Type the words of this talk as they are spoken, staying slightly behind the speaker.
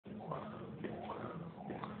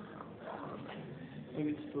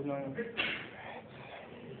maybe it's too long.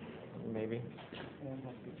 Maybe.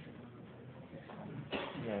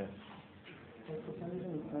 Yes. For some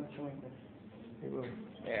reason it's not showing that. It will.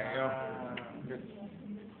 Yeah. Good.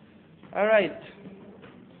 All right.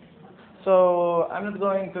 So I'm not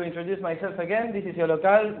going to introduce myself again. This is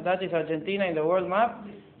Yolocal. That is Argentina in the world map.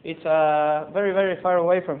 It's very, very far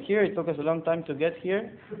away from here. It took us a long time to get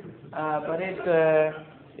here, but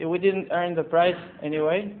we didn't earn the prize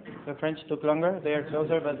anyway. The French took longer. They are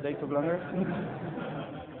closer, but they took longer.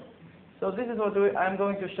 So this is what I'm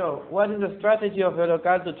going to show. What is the strategy of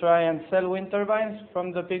Yolocal to try and sell wind turbines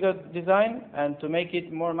from the Pigot design and to make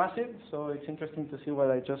it more massive? So it's interesting to see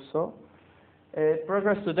what I just saw.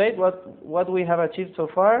 Progress to date, what we have achieved so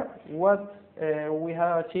far, what we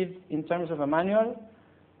have achieved in terms of a manual,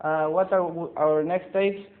 what are our next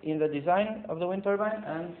steps in the design of the wind turbine,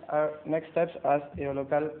 and our next steps as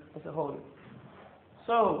Yolocal as a whole.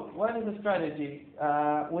 So, what is the strategy?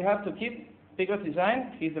 We have to keep Picot's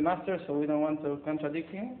design. He's the master, so we don't want to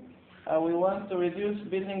contradict him. We want to reduce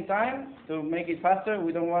building time to make it faster.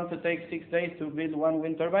 We don't want to take 6 days to build one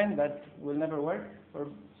wind turbine. That will never work for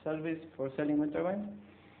service for selling wind turbines.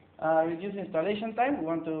 Reduce installation time. We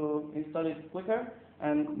want to install it quicker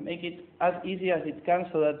and make it as easy as it can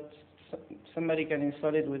so that somebody can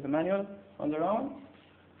install it with the manual on their own.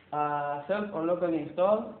 Self or locally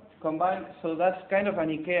installed. Combine, so that's kind of an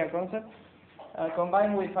IKEA concept.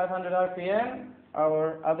 Combined with 500 RPM,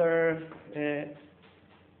 our other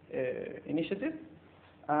initiative.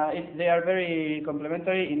 They are very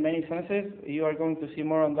complementary in many senses. You are going to see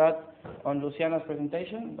more on that on Luciana's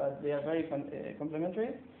presentation, but they are very complementary.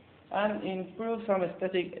 And improve some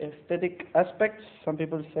aesthetic aspects. Some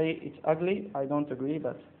people say it's ugly. I don't agree,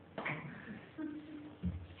 but.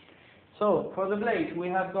 So, for the blades, we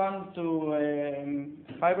have gone to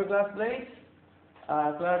fiberglass blades,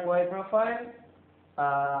 Clark White profile.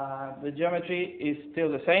 The geometry is still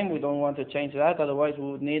the same. We don't want to change that, otherwise we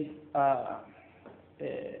would need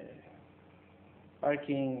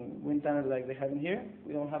arcing wind tunnel like they have in here.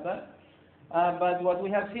 We don't have that. But what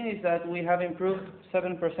we have seen is that we have improved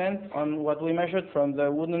 7% on what we measured from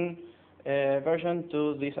the wooden version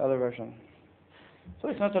to this other version. So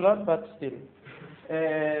it's not a lot, but still.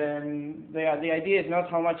 The idea is not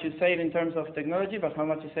how much you save in terms of technology, but how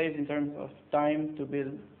much you save in terms of time to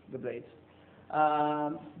build the blades.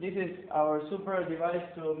 This is our super device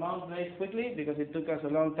to mount blades quickly, because it took us a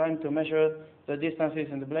long time to measure the distances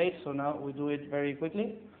in the blades, so now we do it very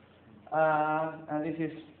quickly. And this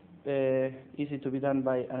is easy to be done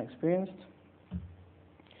by an experienced.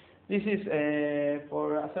 This is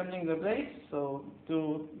for assembling the blades, so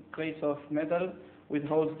 2 plates of metal with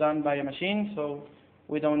holes done by a machine, so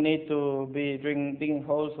we don't need to be digging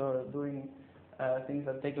holes or doing things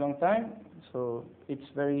that take a long time. So it's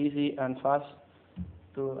very easy and fast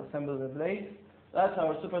to assemble the blades. That's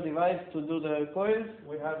our super device to do the coils.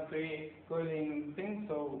 We have 3 coiling things,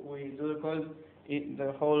 so we do the coils,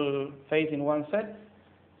 the whole phase in one set.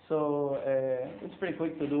 So it's pretty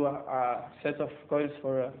quick to do a set of coils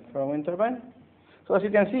for a wind turbine. So as you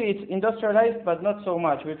can see, it's industrialized, but not so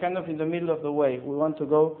much. We're kind of in the middle of the way. We want to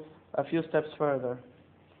go a few steps further.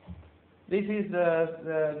 This is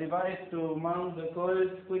the device to mount the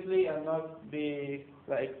coils quickly and not be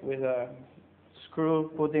like with a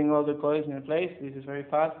screw putting all the coils in place. This is very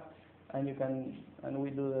fast, and we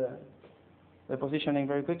do the positioning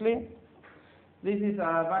very quickly. This is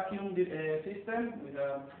a vacuum system with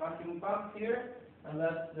a vacuum pump here, and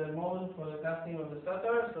that's the mold for the casting of the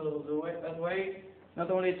stator. So that way, not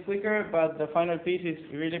only it's quicker, but the final piece is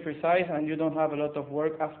really precise, and you don't have a lot of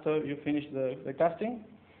work after you finish the casting.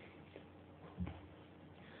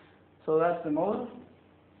 So that's the mold.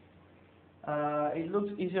 It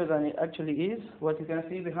looks easier than it actually is. What you can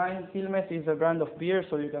see behind Quilmes is a brand of beer,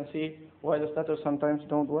 so you can see why the stators sometimes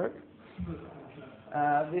don't work.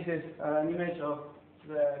 This is an image of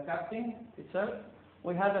the casting itself.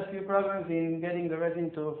 We had a few problems in getting the resin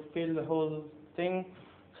to fill the whole thing,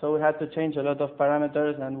 so we had to change a lot of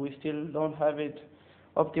parameters, and we still don't have it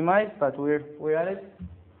optimized, but we're at it.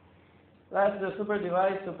 That's the super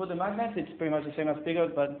device to put the magnets. It's pretty much the same as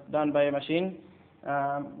Pigot, but done by a machine.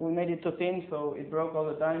 We made it too thin, so it broke all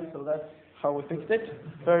the time, so that's how we fixed it.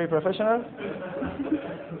 Very professional.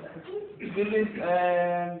 This is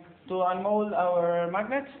to unmold our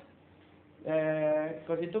magnets,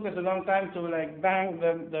 because it took us a long time to like bang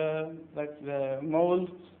the mold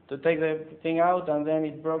to take the thing out, and then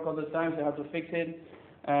it broke all the time, so I had to fix it,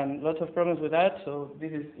 and lots of problems with that. So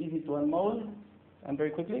this is easy to unmold and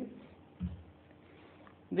very quickly.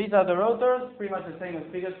 These are the rotors, pretty much the same as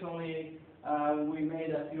Pigot, only we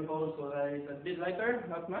made a few holes so that it's a bit lighter,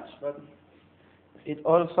 not much, but it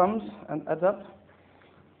all sums and adds up.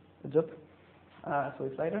 Adds up. So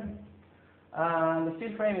it's lighter. The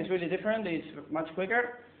steel frame is really different. It's much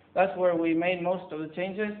quicker. That's where we made most of the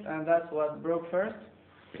changes, and that's what broke first.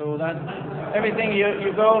 So that everything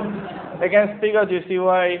you go against Pigot, you see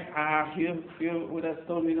why you would have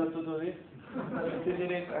told me not to do this. But we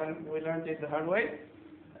did it, and we learned it the hard way.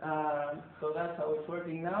 So that's how it's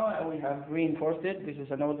working now, and we have reinforced it. This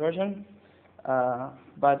is an old version,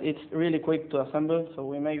 but it's really quick to assemble, so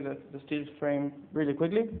we make the steel frame really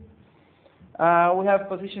quickly. We have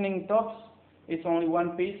positioning tops. It's only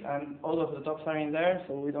one piece, and all of the tops are in there,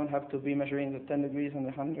 so we don't have to be measuring the 10 degrees and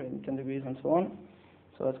the 110 degrees and so on.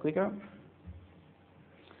 So that's quicker.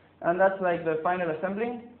 And that's like the final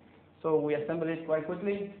assembling. So we assemble it quite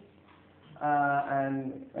quickly,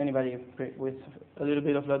 and anybody with a little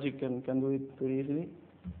bit of logic can do it pretty easily.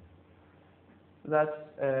 That's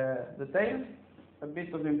the tail. A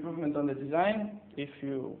bit of improvement on the design, if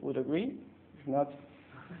you would agree. If not,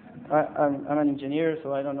 I'm an engineer,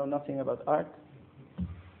 so I don't know nothing about art.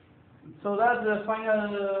 So that's the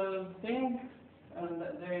final thing, and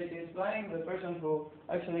there it is flying. The person who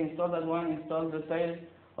actually installed that one installed the tail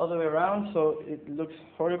all the way around, so it looks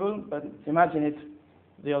horrible, but imagine it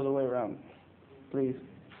the other way around, please.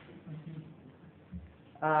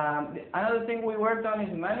 Another thing we worked on is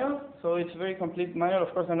the manual, so it's a very complete manual.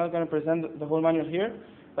 Of course, I'm not going to present the whole manual here,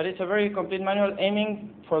 but it's a very complete manual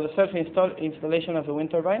aiming for the self-installation of the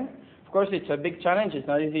wind turbine. Of course, it's a big challenge. It's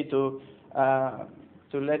not easy to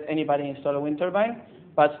let anybody install a wind turbine,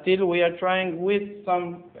 but still we are trying with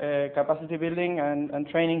some capacity building and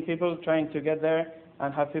training people, trying to get there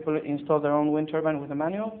and have people install their own wind turbine with a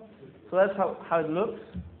manual. So that's how it looks.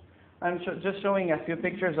 I'm just showing a few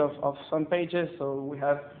pictures of some pages. So we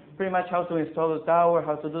have pretty much how to install the tower,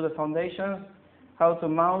 how to do the foundations, how to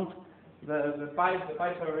mount the pipes. The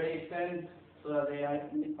pipes are already sent so that they are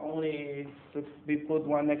only to be put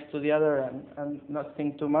one next to the other and not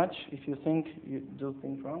think too much. If you think, you do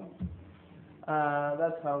things wrong.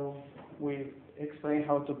 That's how we explain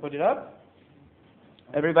how to put it up.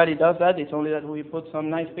 Everybody does that. It's only that we put some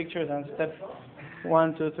nice pictures on step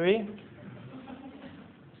 1, 2, 3.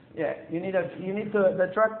 Yeah,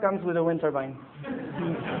 the truck comes with a wind turbine.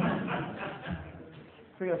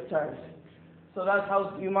 Free of charge. So that's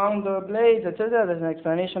how you mount the blades, etc. There's an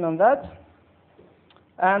explanation on that.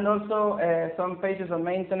 And also some pages on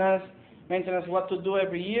maintenance, what to do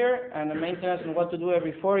every year, and maintenance on what to do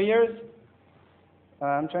every 4 years.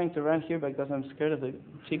 I'm trying to run here because I'm scared of the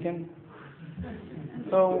chicken.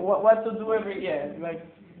 So what to do every year, like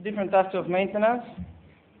different tasks of maintenance.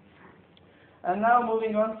 And now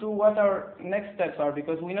moving on to what our next steps are,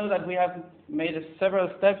 because we know that we have made several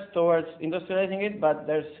steps towards industrializing it, but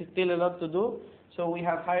there's still a lot to do. So we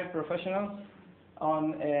have hired professionals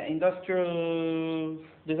on industrial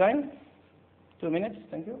design. 2 minutes,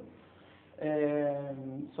 thank you.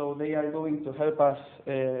 So they are going to help us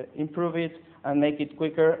improve it and make it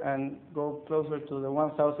quicker and go closer to the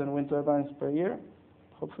 1,000 wind turbines per year,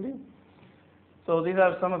 hopefully. So these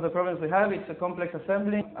are some of the problems we have. It's a complex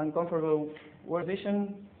assembly, uncomfortable work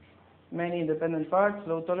position, many independent parts,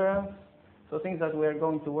 low tolerance. So things that we are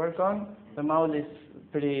going to work on. The mold is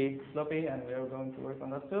pretty sloppy, and we are going to work on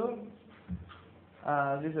that too.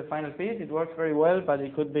 This is the final piece. It works very well, but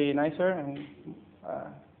it could be nicer, and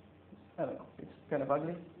I don't know, it's kind of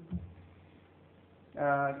ugly.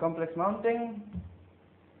 Complex mounting,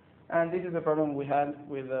 and this is the problem we had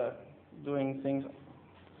with doing things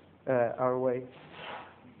our way.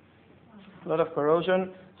 A lot of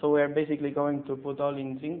corrosion, so we are basically going to put all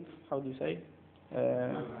in zinc. How do you say?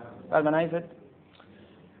 Galvanize it.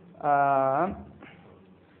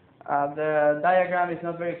 The diagram is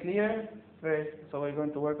not very clear, so we're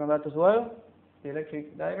going to work on that as well, the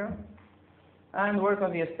electric diagram, and work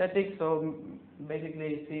on the aesthetics. So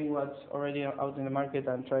basically see what's already out in the market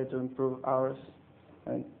and try to improve ours.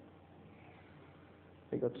 And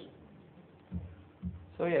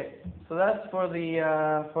so yeah, so that's for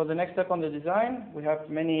the next step on the design. We have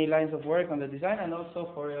many lines of work on the design, and also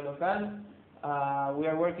for Eolocal, we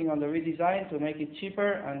are working on the redesign to make it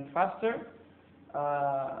cheaper and faster.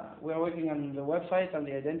 We are working on the website and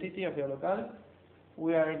the identity of Eolocal.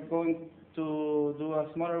 We are going to do a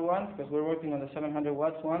smaller one because we're working on the 700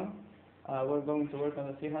 watts one. We're going to work on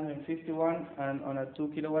the 350 one and on a 2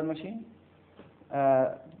 kilowatt machine.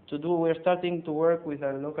 We're starting to work with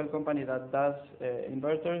a local company that does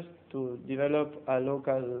inverters to develop a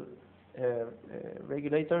local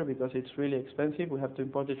regulator, because it's really expensive. We have to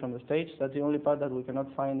import it from the States. That's the only part that we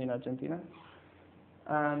cannot find in Argentina.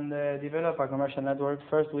 And develop a commercial network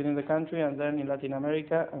first within the country, and then in Latin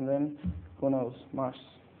America, and then, who knows, Mars.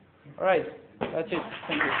 All right, That's it.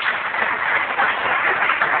 Thank you.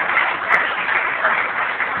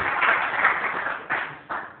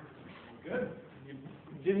 Good.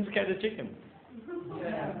 You didn't scare the chicken.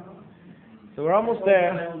 Yeah. So we're almost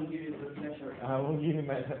there. I will give you the pleasure. I will give you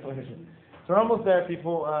my pleasure. So we're almost there,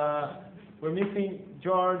 people. We're missing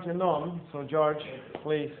George and Noam. So George,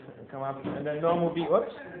 please come up. And then Noam will be,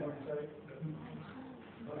 whoops.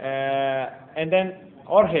 And then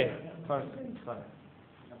Jorge. Sorry.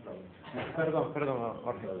 Perdón,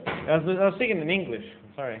 Jorge. I was speaking in English.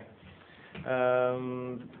 Sorry.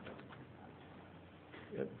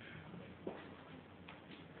 Yep.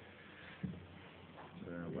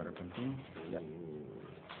 Water pumping. Yeah.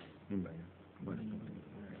 Water pumping.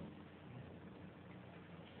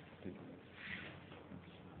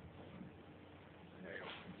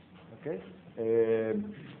 Okay.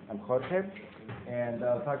 I'm Jorge, and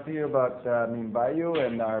I'll talk to you about Mimbayu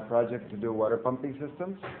and our project to do water pumping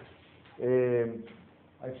systems.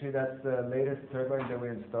 Actually, that's the latest turbine that we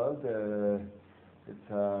installed.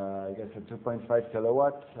 It's, I guess, a 2.5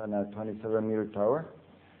 kilowatts on a 27-meter tower.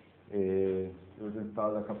 It was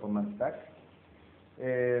installed a couple months back.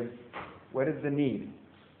 What is the need?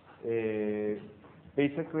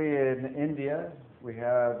 Basically, in India, we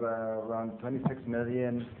have around 26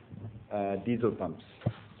 million diesel pumps,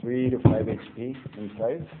 3 to 5 HP in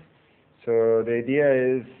size. So the idea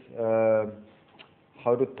is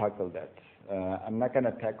how to tackle that. I'm not going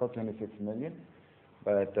to tackle 26 million,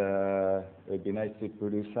 but it would be nice to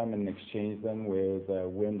produce some and exchange them with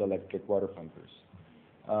wind electric water pumpers.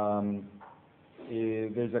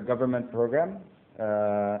 There's a government program.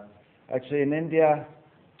 Actually, in India,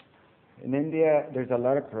 there's a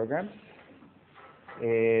lot of programs.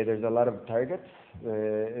 There's a lot of targets.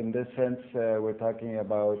 In this sense, we're talking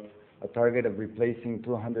about a target of replacing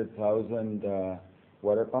 200,000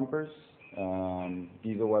 water pumpers,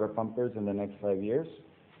 diesel water pumpers in the next 5 years.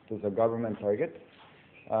 There's a government target,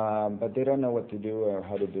 but they don't know what to do or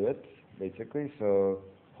how to do it, basically. So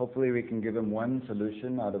hopefully we can give them one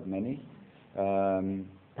solution out of many.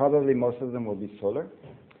 Probably most of them will be solar.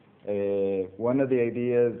 One of the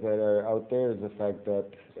ideas that are out there is the fact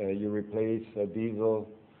that you replace a diesel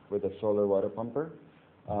with a solar water pumper.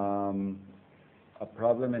 A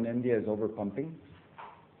problem in India is overpumping.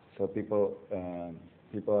 So people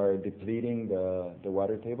are depleting the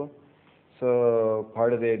water table. So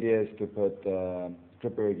part of the idea is to put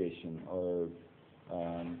drip irrigation or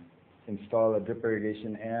install a drip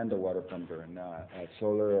irrigation and a water pumper, and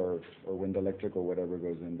solar or wind electric or whatever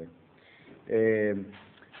goes in there.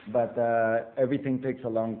 But everything takes a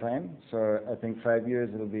long time, so I think 5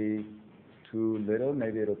 years it'll be too little.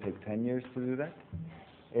 Maybe it'll take 10 years to do that.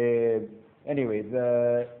 Anyway,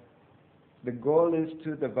 the goal is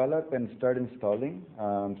to develop and start installing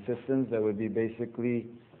systems that would be basically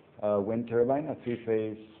a wind turbine, a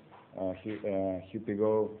three-phase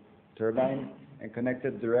Hupigo turbine, and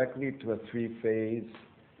connected directly to a three-phase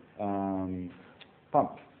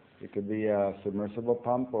pump. It could be a submersible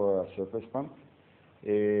pump or a surface pump.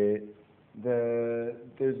 There's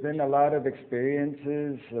been a lot of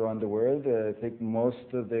experiences around the world. I think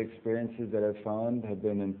most of the experiences that I've found have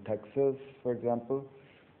been in Texas, for example.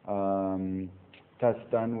 Tests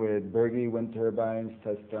done with Berge wind turbines,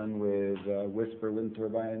 tests done with Whisper wind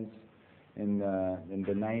turbines in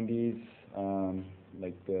the 90s,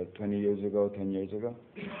 like 20 years ago, 10 years ago.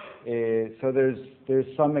 So there's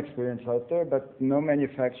some experience out there, but no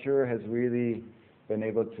manufacturer has really been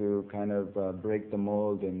able to kind of break the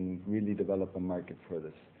mold and really develop a market for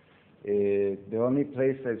this. The only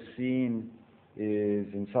place I've seen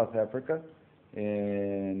is in South Africa.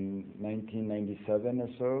 In 1997 or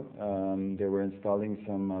so, they were installing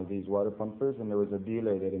some of these water pumpers, and there was a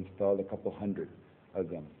dealer that installed a couple hundred of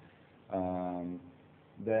them.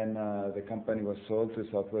 Then the company was sold to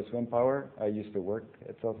Southwest Wind Power. I used to work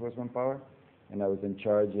at Southwest Wind Power, and I was in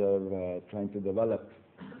charge of trying to develop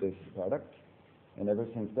this product. And ever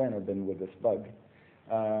since then, I've been with this bug.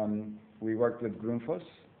 We worked with Grundfos,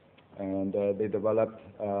 and they developed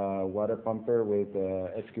a water pumper with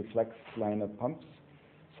XQ Flex line of pumps.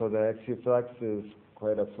 So the XQ Flex is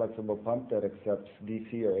quite a flexible pump that accepts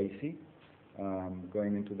DC or AC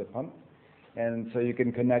going into the pump. And so you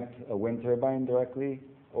can connect a wind turbine directly,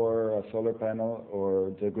 or a solar panel,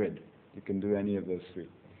 or the grid. You can do any of those three.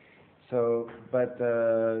 So, but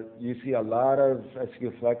you see a lot of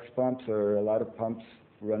XQ Flex pumps or a lot of pumps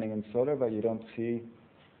running in solar, but you don't see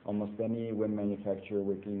almost any wind manufacturer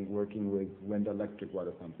working with wind electric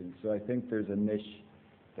water pumping. So I think there's a niche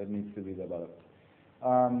that needs to be developed.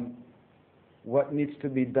 What needs to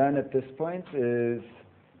be done at this point is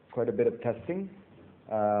quite a bit of testing.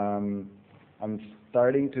 I'm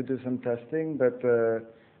starting to do some testing, but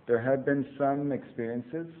there have been some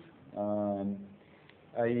experiences. I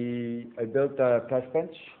built a test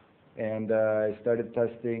bench, and I started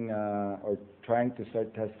testing or trying to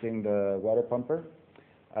start testing the water pumper.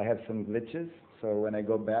 I have some glitches, so when I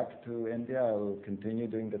go back to India, I will continue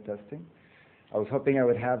doing the testing. I was hoping I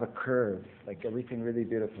would have a curve, like everything really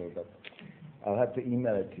beautiful, but I'll have to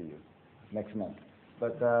email it to you next month.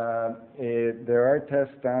 But there are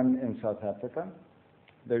tests done in South Africa.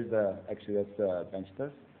 Actually that's the bench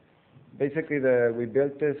test. Basically, we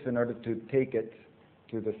built this in order to take it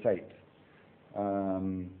to the site.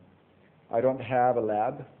 I don't have a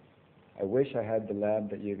lab. I wish I had the lab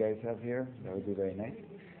that you guys have here. That would be very nice,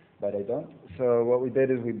 but I don't. So what we did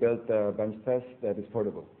is we built a bench test that is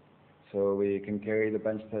portable. So we can carry the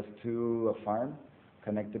bench test to a farm,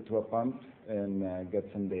 connect it to a pump, and get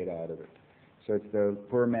some data out of it. So it's the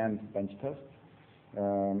poor man's bench test.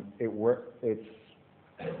 It worked.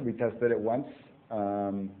 We tested it once.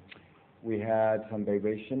 We had some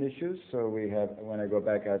vibration issues, so when I go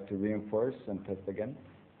back, I have to reinforce and test again.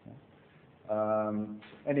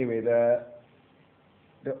 Anyway, the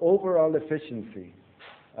overall efficiency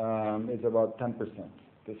is about 10%.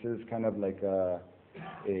 This is kind of like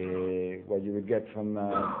what you would get from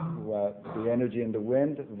the energy in the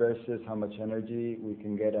wind versus how much energy we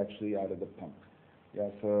can get actually out of the pump.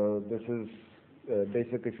 Yeah, so this is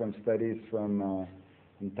basically from studies from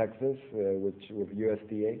in Texas, with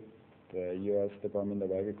USDA, the U.S. Department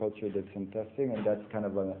of Agriculture did some testing, and that's kind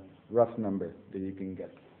of a rough number that you can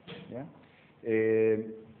get. Yeah.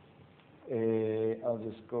 I'll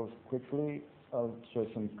just go quickly. I'll show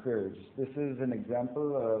some curves. This is an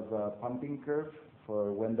example of a pumping curve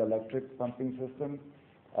for wind electric pumping system.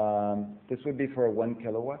 This would be for a 1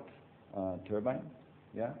 kilowatt turbine,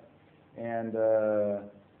 yeah, and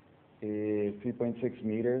 3.6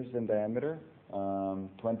 meters in diameter,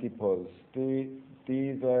 20 poles.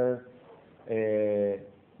 These are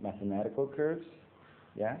mathematical curves,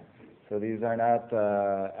 yeah. So these are not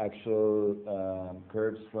actual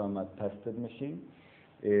curves from a tested machine.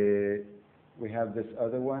 We have this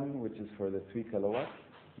other one, which is for the 3 kilowatts,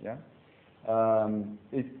 yeah.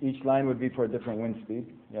 Each line would be for a different wind speed.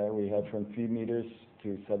 Yeah, we have from 3 meters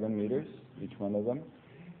to 7 meters, each one of them.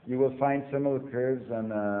 You will find similar curves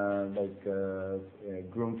on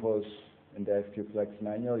Grundfos in the SQ Flex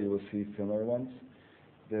manual. You will see similar ones.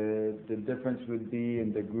 The difference would be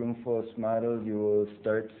in the Grundfos model, you will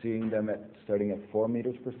start seeing them starting at 4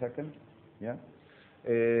 meters per second. Yeah.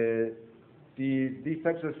 These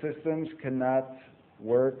types of systems cannot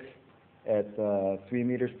work at 3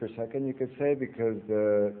 meters per second, you could say, because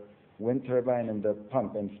the wind turbine and the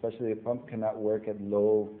pump, and especially the pump, cannot work at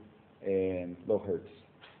low hertz.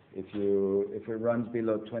 If it runs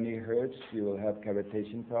below 20 hertz, you will have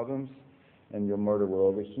cavitation problems, and your motor will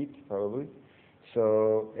overheat probably.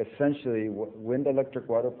 So essentially, wind electric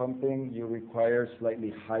water pumping, you require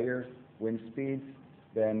slightly higher wind speeds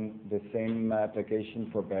than the same application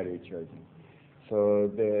for battery charging. So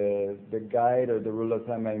the guide or the rule of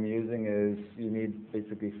thumb I'm using is you need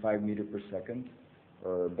basically 5 meters per second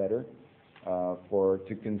or better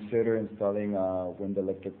to consider installing a wind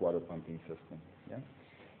electric water pumping system. Yeah.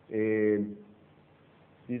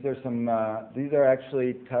 These are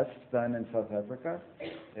actually tests done in South Africa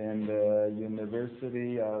in the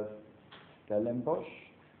University of Stellenbosch.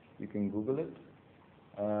 You can Google it.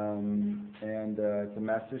 And it's a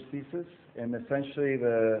master's thesis. And essentially,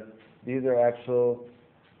 these are actual.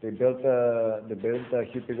 They built a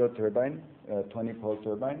Hupigo turbine, a 20-pole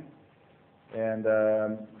turbine, and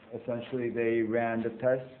essentially they ran the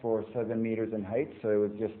test for 7 meters in height. So it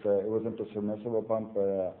was just it wasn't a submersible pump, but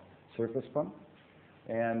a surface pump.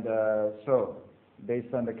 And so,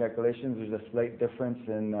 based on the calculations, there's a slight difference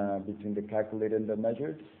in between the calculated and the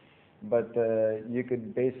measured. But you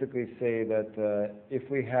could basically say that if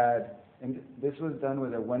we had, and this was done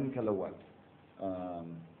with a 1 kilowatt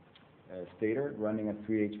stator running a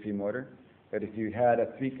 3 HP motor. But if you had a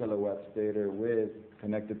 3 kilowatt stator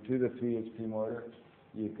connected to the 3 HP motor,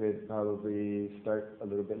 you could probably start a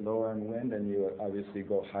little bit lower in wind, and you would obviously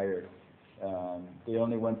go higher. They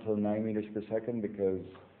only went till 9 meters per second because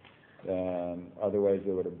otherwise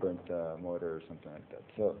they would have burnt the motor or something like that.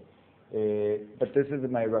 So, but this is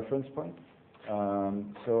my reference point.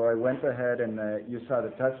 So I went ahead and you saw the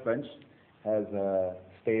test bench has a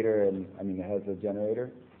stator and it has a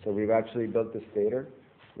generator. So we've actually built the stator,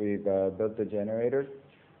 we've built the generator,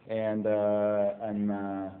 and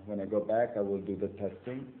when I go back, I will do the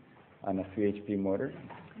testing on a 3 HP motor.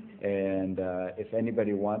 And if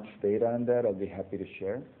anybody wants data on that, I'll be happy to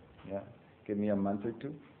share. Yeah, give me a month or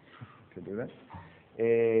two to do that.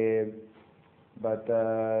 But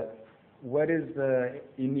what is the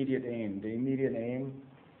immediate aim? The immediate aim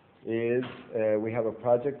is we have a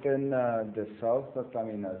project in the south of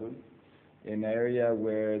Tamil Nadu, an area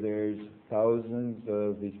where there's thousands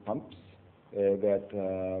of these pumps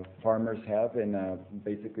that farmers have in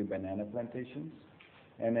basically banana plantations,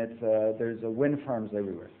 and there's wind farms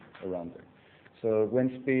everywhere around there. So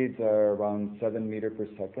wind speeds are around 7 meters per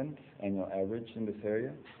second, annual average in this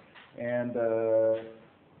area, and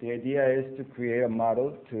the idea is to create a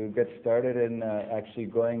model to get started in actually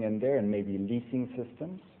going in there and maybe leasing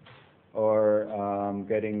systems, or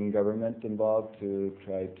getting government involved to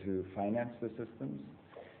try to finance the systems.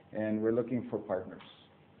 And we're looking for partners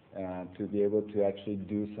to be able to actually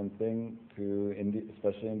do something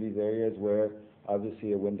especially in these areas where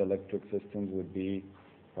obviously a wind electric system would be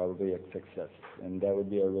probably a success. And that would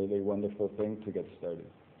be a really wonderful thing to get started.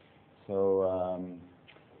 So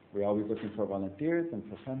we're always looking for volunteers and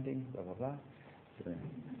for funding, blah, blah, blah, so,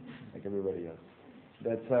 like everybody else.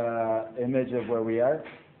 That's an image of where we are.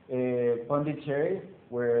 Pondicherry,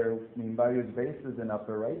 where Minbari is based, is in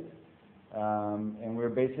upper right. And we're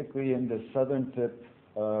basically in the southern tip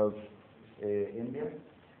of India.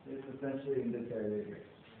 It's essentially in this area here.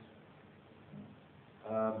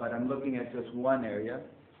 But I'm looking at just one area,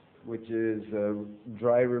 which is a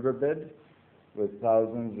dry riverbed with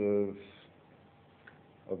thousands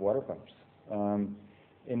of water pumps.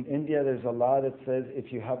 In India, there's a law that says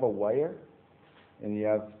if you have a wire and you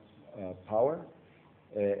have power,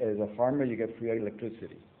 as a farmer, you get free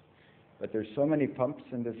electricity. But there's so many pumps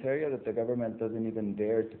in this area that the government doesn't even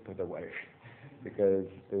dare to put a wire because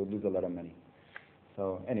they would lose a lot of money.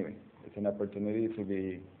 So anyway, it's an opportunity to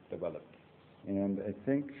be developed. And I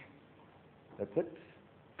think that's it.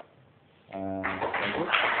 Thank you.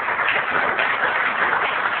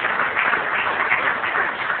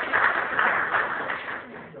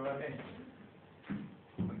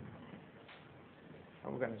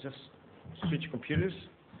 I'm going to just switch computers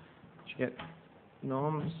to get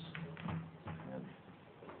norms.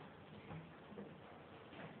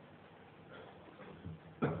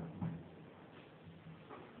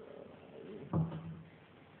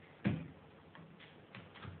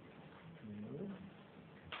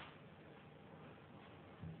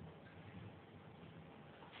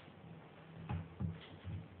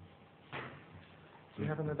 Do you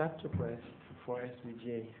have an adapter for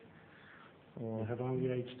SVGA? You have only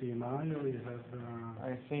HDMI, or you have...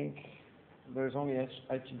 I think there's only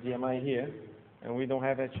HDMI here, and we don't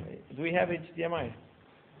have Do we have HDMI?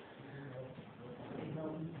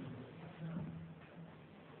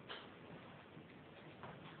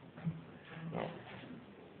 No.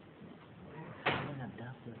 An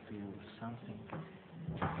adapter to something.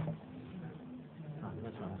 Oh,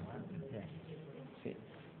 that's one. Yeah. See.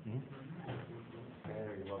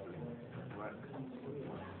 Very lovely.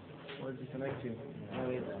 Where does it connect to? No,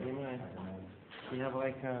 HDMI. You have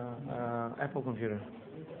like a Apple computer.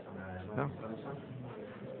 No?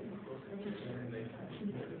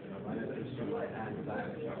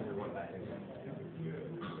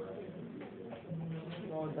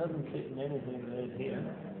 No, it doesn't fit in anything right here.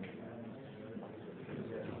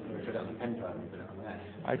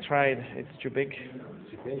 I tried. It's too big.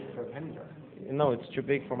 Too big for a pen drive. No, it's too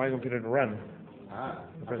big for my computer to run.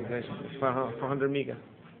 The presentation. It's 400 mega.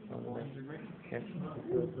 Okay.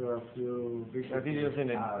 There are a few big... There are videos in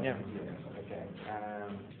it. Yeah. Okay.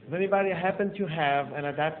 Does anybody happen to have an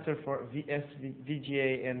adapter for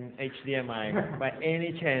VGA and HDMI by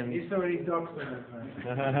any chance? It's already documented.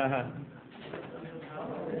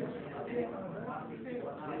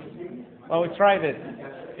 Well, we tried it.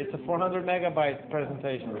 It's a 400 megabyte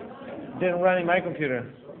presentation. Didn't run in my computer.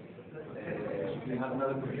 You have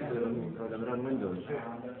another computer that run Windows. It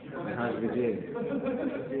has VGA.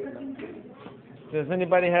 Does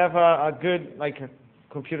anybody have a good, like, a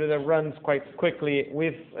computer that runs quite quickly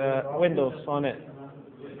with Windows on it?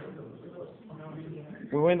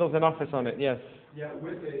 With Windows and Office on it, yes. Yeah,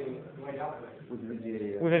 with a white outlet. With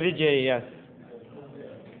VGA. With a VGA, yes.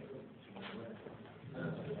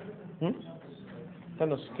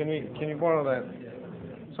 Thanos, can we borrow that?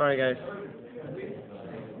 Sorry, guys.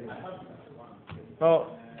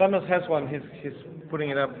 Well, Thanos has one. He's putting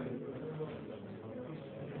it up.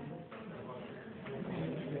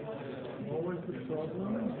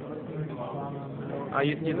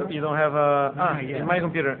 You don't have a in my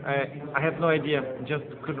computer. I have no idea. Just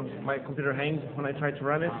couldn't. My computer hangs when I try to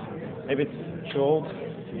run it. Maybe it's too old.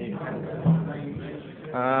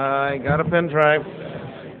 I got a pen drive.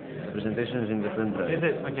 Presentation is in the pen drive. Is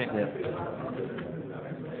it? Okay. Yeah.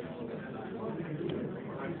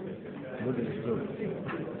 Look at this.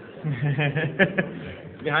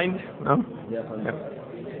 Behind? No? Yeah, Yep.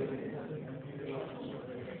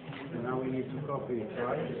 Now we need to copy it,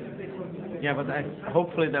 right? Yeah, but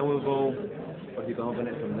hopefully that will go. but you can open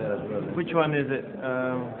it from there as well. Which one is it?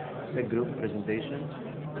 The group presentation,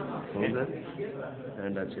 folder,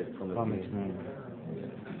 and that's it from the Comics name.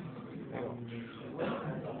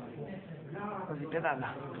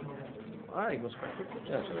 It goes quite quickly.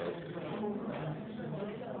 That's right.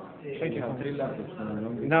 Thank you. Have 3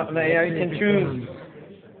 laptops. No, yeah, you can choose.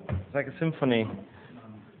 It's like a symphony.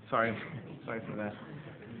 Sorry for that.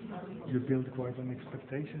 You built quite an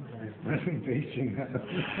expectation for this presentation.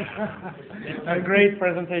 It's a great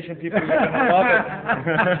presentation. People are gonna love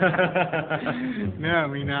it. No, I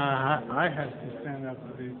mean, I have to stand up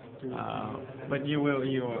for this too. But you will.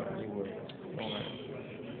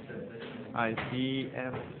 I see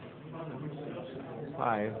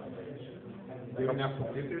F5. Do you have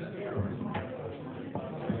computers here?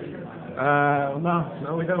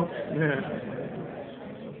 No, we don't. Yeah.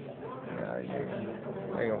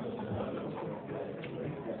 There you go.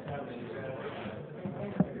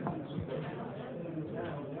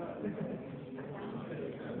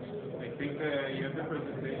 I think you have the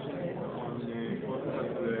presentation on the photos of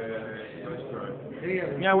the first drive.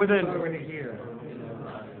 Yeah, we did. Already here.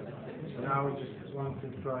 Now we just want to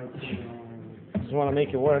try to. Just want to make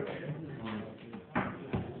it work.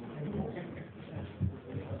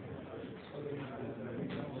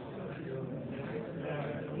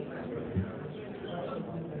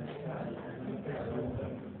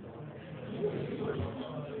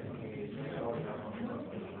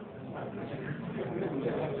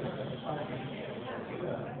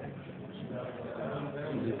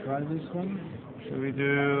 Did you try this one? Should we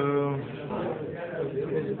do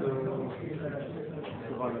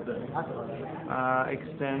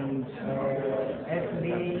extend?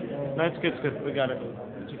 No, it's good. We got it.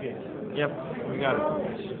 It's okay. Yep, we got it.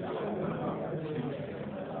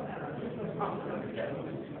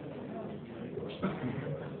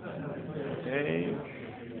 Okay.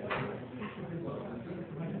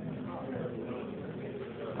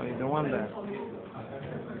 Oh, you don't want that.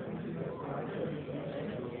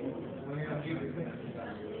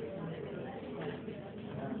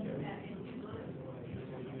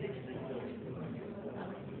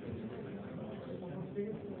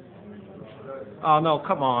 Oh no,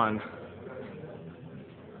 come on.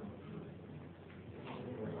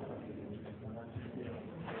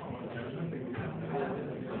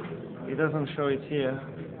 He doesn't show it here.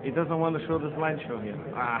 He doesn't want to show the slideshow here.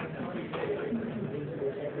 Ah.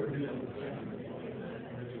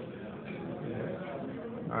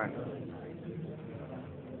 Alright.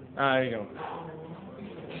 There you go.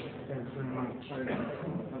 Thanks very much.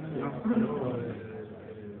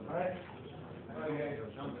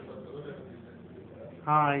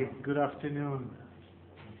 Hi, good afternoon.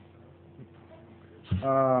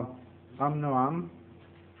 I'm Noam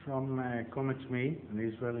from Comets Me, an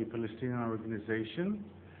Israeli-Palestinian organization.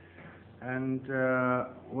 And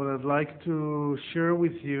what I'd like to share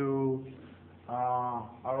with you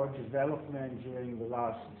our development during the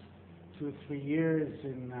last 2 or 3 years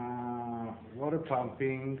in water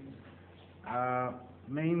pumping,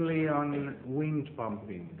 mainly on wind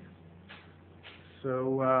pumping.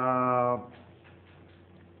 So,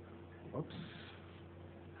 oops.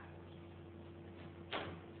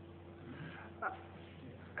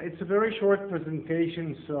 It's a very short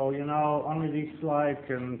presentation, so only this slide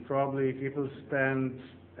can probably people spend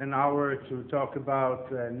an hour to talk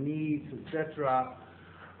about needs, etc.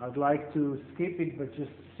 I'd like to skip it, but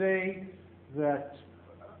just say that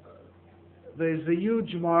there's a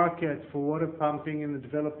huge market for water pumping in the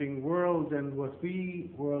developing world, and what we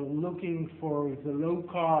were looking for is a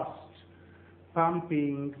low-cost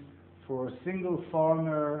pumping for a single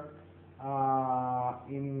farmer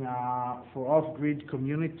for off-grid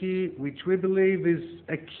community, which we believe is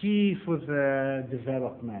a key for the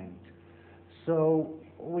development. So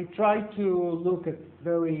we try to look at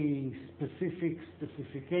very specific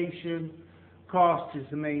specification. Cost is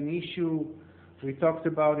the main issue. We talked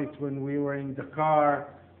about it when we were in Dakar,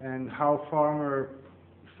 and how farmers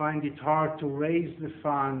find it hard to raise the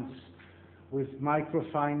funds with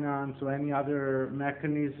microfinance or any other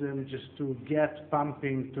mechanism just to get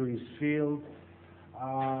pumping to his field.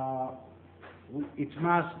 It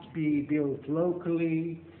must be built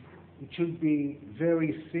locally. It should be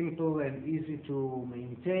very simple and easy to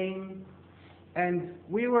maintain. And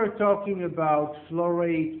we were talking about flow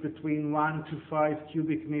rate between 1 to 5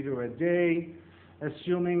 cubic meter a day,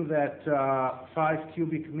 assuming that 5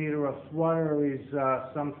 cubic meter of water is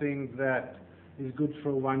something that is good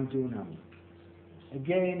for 1 dunam.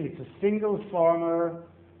 Again, it's a single farmer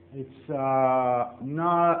It's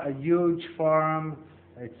not a huge farm.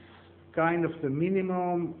 It's kind of the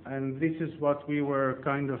minimum, and this is what we were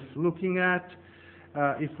kind of looking at.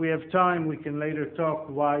 If we have time, we can later talk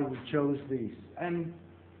why we chose this. And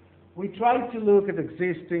we tried to look at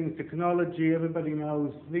existing technology. Everybody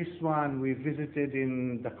knows this one. We visited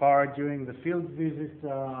in Dakar during the field visit,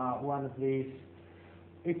 one of these.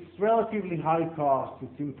 It's relatively high cost.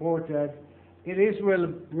 It's imported. It is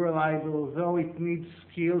reliable, though it needs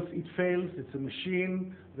skills. It fails. It's a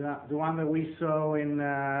machine. The one that we saw in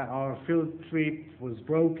our field trip was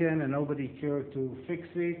broken, and nobody cared to fix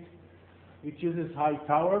it. It uses high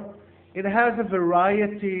power. It has a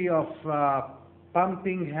variety of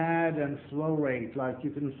pumping head and flow rate. Like,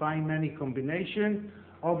 you can find many combinations.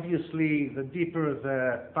 Obviously, the deeper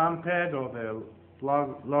the pump head, or the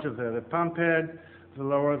larger the pump head, the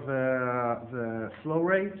lower the flow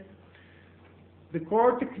rate. The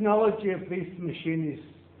core technology of this machine is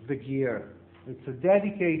the gear. It's a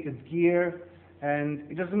dedicated gear, and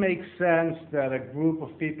it doesn't make sense that a group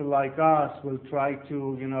of people like us will try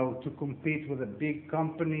to, to compete with a big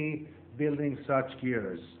company building such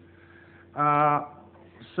gears.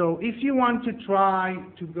 So if you want to try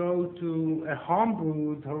to go to a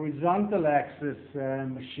homebrewed horizontal axis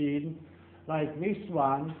machine like this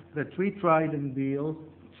one that we tried and built,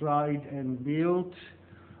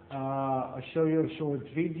 I'll show you a short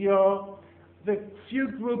video. The few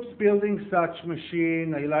groups building such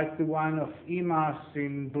machine, I like the one of IMAS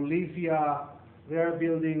in Bolivia. They're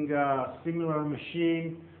building a similar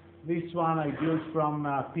machine. This one I built from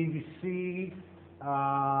PVC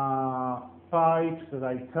pipes that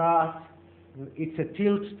I cut. It's a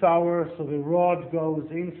tilt tower, so the rod goes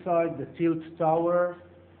inside the tilt tower.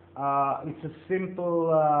 It's a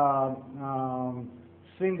simple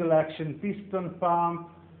single action piston pump.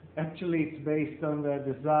 Actually, it's based on the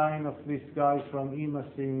design of this guy from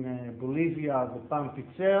IMAS in Bolivia, the pump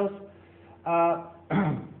itself.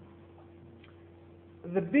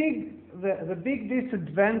 The big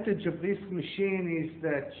disadvantage of this machine is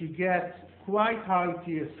that you get quite high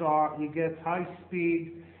TSR, you get high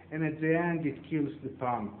speed, and at the end it kills the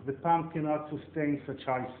pump. The pump cannot sustain such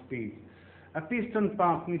high speed. A piston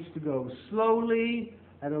pump needs to go slowly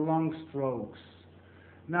at a long strokes.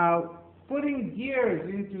 Now, putting gears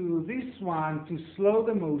into this one to slow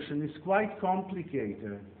the motion is quite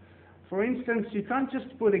complicated. For instance, you can't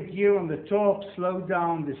just put a gear on the top, slow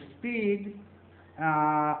down the speed,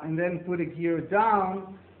 and then put a gear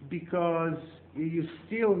down, because you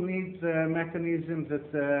still need the mechanism that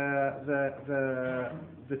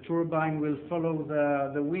the turbine will follow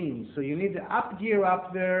the wind. So you need the up gear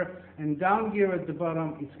up there and down gear at the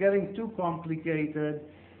bottom. It's getting too complicated,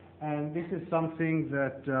 and this is something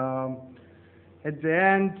that at the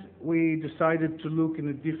end we decided to look in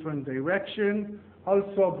a different direction.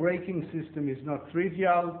 Also, braking system is not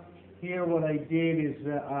trivial. Here what I did is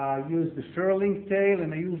I used the furling tail,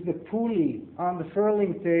 and I used the pulley on the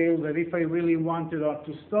furling tail that if I really wanted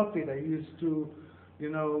to stop it, I used to,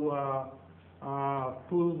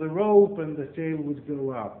 pull the rope and the tail would go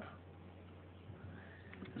up.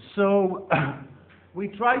 So we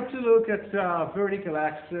tried to look at vertical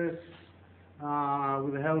axis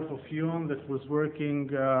with the help of Yun that was working.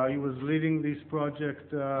 He was leading this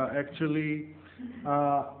project actually.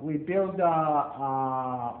 We built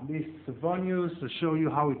this Savonius to show you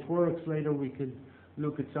how it works. Later we could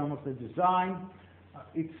look at some of the design.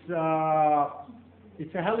 It's a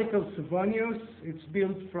helical Savonius. It's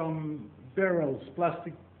built from barrels,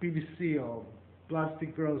 plastic PVC or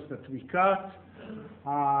plastic barrels that we cut.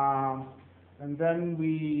 And then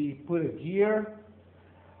we put a gear.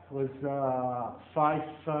 Was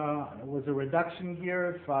a reduction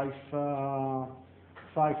gear, 5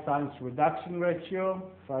 times reduction ratio,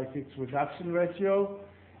 5/6 reduction ratio,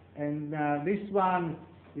 and this one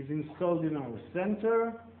is installed in our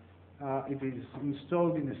center. It is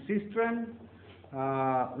installed in a cistern.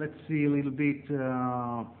 Let's see a little bit.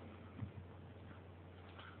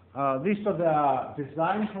 These are the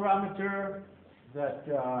design parameter that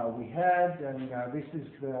we had, and this is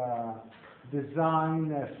the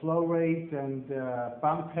design flow rate and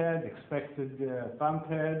pump head, expected pump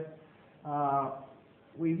head.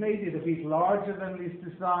 We made it a bit larger than this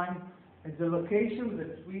design. At the location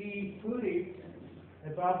that we put it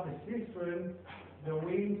above the cistern, the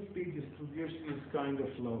wind speed distribution is kind of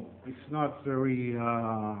low. It's not very,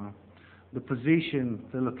 the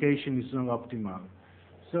location is not optimal.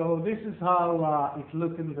 So this is how it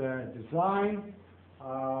looked in the design.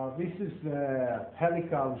 This is the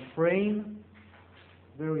helical frame.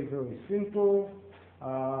 Very, very simple.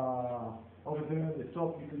 Over there at the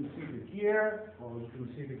top you can see the gear, or you can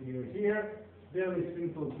see the gear here. very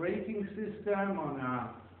simple braking system on a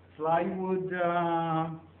plywood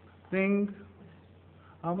thing.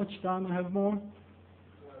 How much time I have more?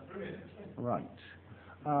 3 minutes. Right.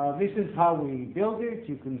 This is how we build it.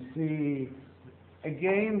 You can see,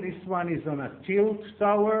 again, this one is on a tilt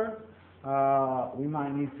tower. We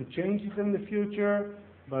might need to change it in the future,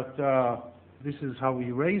 but this is how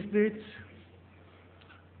we raised it.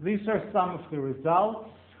 These are some of the results.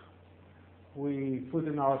 We put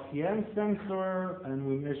an RPM sensor and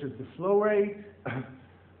we measured the flow rate.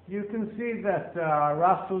 You can see that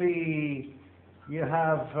roughly you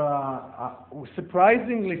have,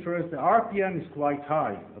 surprisingly for us, the RPM is quite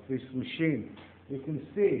high of this machine. You can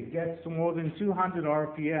see it gets to more than 200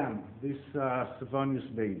 RPM, this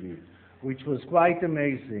Savonius baby, which was quite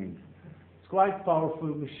amazing. It's quite a powerful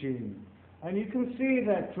machine. And you can see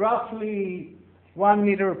that roughly 1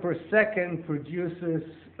 meter per second produces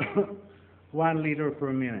 1 liter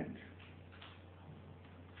per minute.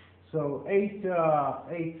 So 8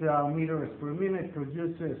 meters per minute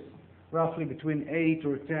produces roughly between 8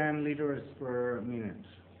 or 10 liters per minute.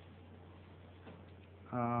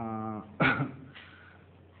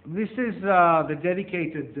 This is the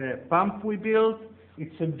dedicated pump we built.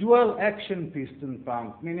 It's a dual action piston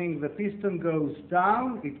pump, meaning the piston goes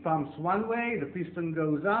down, it pumps one way, the piston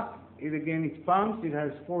goes up, it pumps, it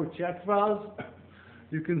has 4 check valves.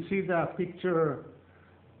 You can see the picture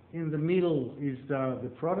in the middle is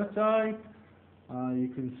the prototype. You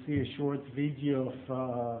can see a short video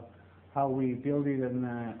of how we built it and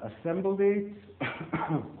assembled it.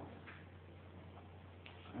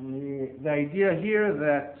 And the idea here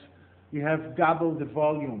that you have double the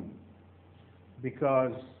volume,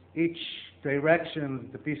 because each direction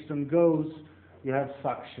the piston goes, you have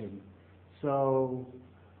suction. So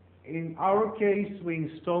in our case, we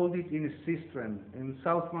installed it in a cistern. In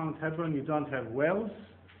South Mount Hebron, you don't have wells.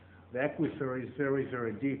 The aquifer is very,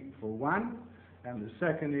 very deep, for one. And the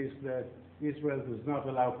second is that Israel does not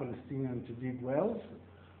allow Palestinians to dig wells.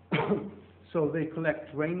 So they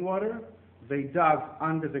collect rainwater. They dug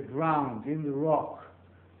under the ground, in the rock,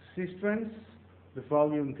 cisterns. The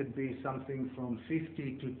volume could be something from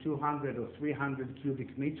 50 to 200 or 300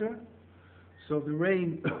 cubic meter. So the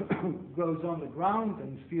rain goes on the ground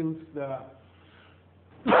and fills the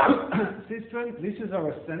cistern. This is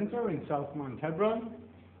our center in South Mount Hebron.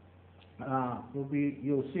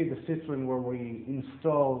 You'll see the cistern where we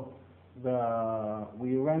installed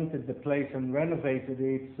we rented the place and renovated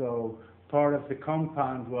it, so part of the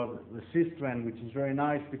compound was the cistern, which is very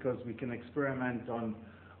nice because we can experiment on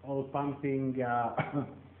all pumping.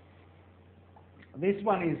 This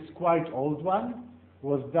one is quite old one,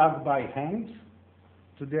 was dug by hand.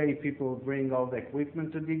 Today people bring all the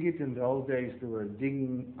equipment to dig it. In the old days they were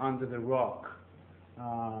digging under the rock.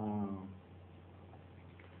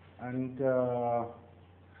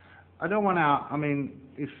 I don't want to,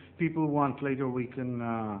 if people want later we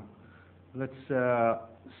can, let's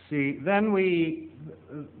see. Then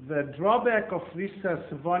the drawback of this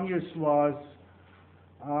Savonius was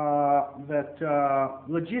that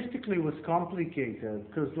logistically was complicated,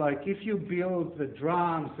 because like if you build the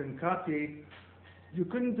drums and cut it, you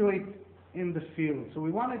couldn't do it in the field. So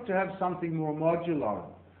we wanted to have something more modular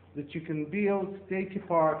that you can build, take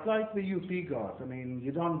apart, like the UP got.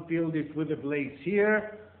 You don't build it with the blades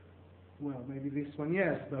here. Well, maybe this one,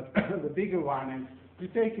 yes, but the bigger one, and you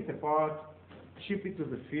take it apart, ship it to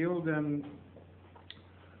the field, and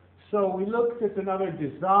so we looked at another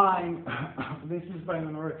design. This is by an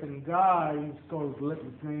American guy.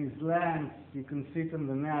 His name is Lance. You can see it on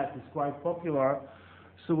the net. It's quite popular.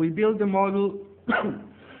 So we built a model.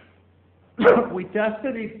 We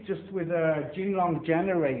tested it just with a Jinlong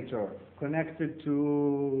generator connected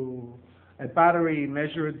to a battery,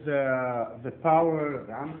 measured the power,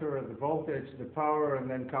 the ampere, the voltage, the power, and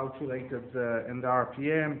then calculated the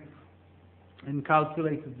RPM, and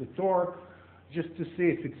calculated the torque, just to see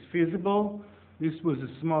if it's feasible. This was a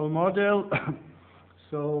small model,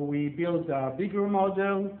 so we built a bigger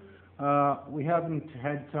model. We haven't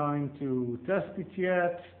had time to test it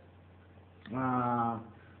yet.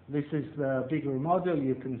 This is the bigger model.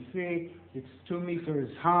 You can see it's 2 meters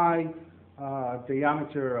high,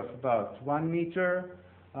 diameter of about 1 meter.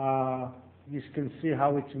 You can see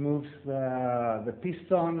how it moves the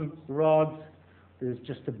piston rods. There's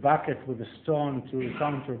just a bucket with a stone to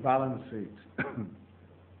counterbalance it.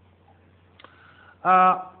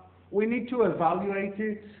 We need to evaluate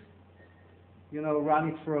it, run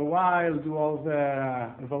it for a while, do all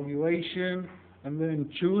the evaluation, and then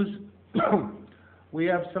choose. We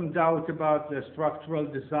have some doubt about the structural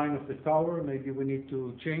design of the tower. Maybe we need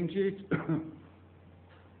to change it.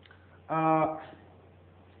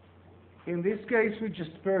 In this case, we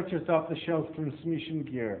just purchased off-the-shelf transmission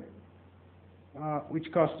gear, which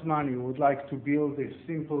costs money. We would like to build a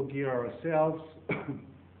simple gear ourselves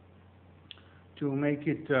to make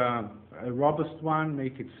it a robust one,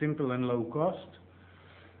 make it simple and low cost.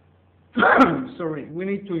 Sorry, we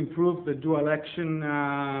need to improve the dual action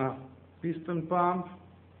piston pump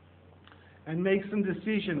and make some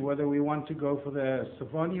decision whether we want to go for the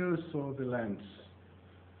Savonius or the Lens,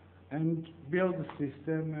 and build the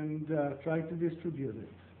system and try to distribute it.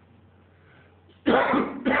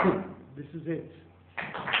 This is it.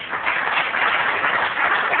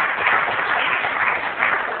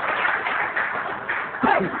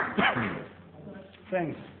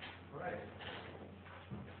 Thanks. All right.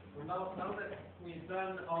 Well, now that we've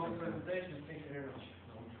done all the presentations, thank you very much.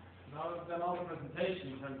 Now that we've done all the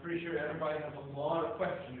presentations, I'm pretty sure everybody has a lot of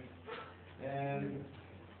questions. And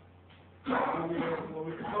what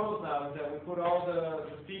we propose now is that we put all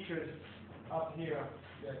the speakers up here,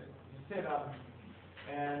 that you sit up,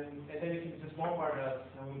 and then you can just bombard us,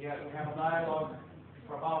 and we have a dialogue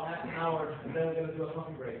for about half an hour, and then we're going to do a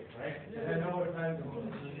coffee break, right? And I know what time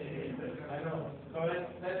it is. I know. So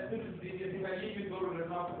let's do this. If I leave you go to the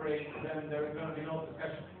coffee break, then there's going to be no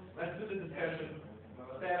discussion. Let's do the discussion,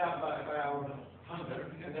 set up by our hunger,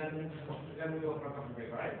 and then we go for a coffee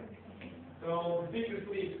break, all right? So, speakers,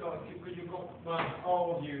 please, could you go,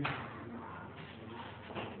 all of you?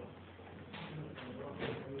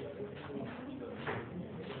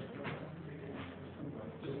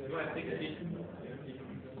 Go ahead, take a seat.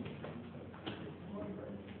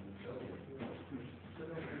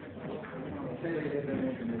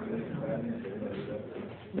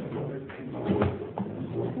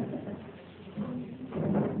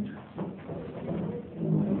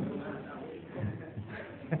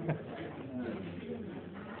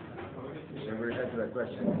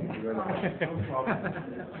 Question.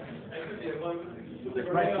 The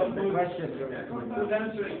question. Who's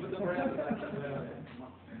answering?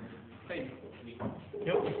 Thank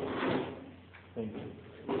you.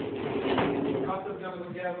 Costa's going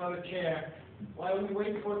to get another chair. While we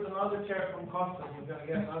wait for another chair from Costa, we're going to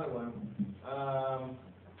get another one.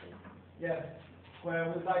 Yes.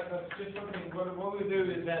 Well, we'd like to just something. What we do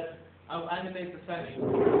is that I'll animate the session.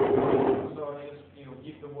 So I just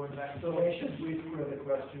give the word back. So should we put the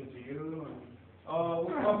question to you? Well,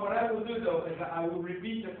 what I will do though is I will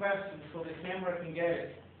repeat the question so the camera can get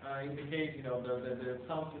it, in the case the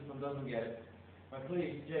sound system doesn't get it. But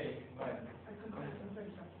please, Jay, go ahead.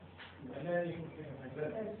 And then you can.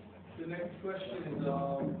 The next question is,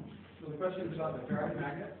 so the question is about the ferrite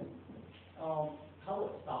magnet. How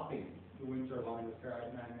about stopping the wind turbine with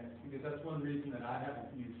ferrite magnets? Because that's one reason that I haven't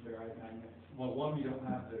used ferrite magnets. Well, one, we don't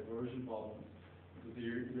have the corrosion problem, because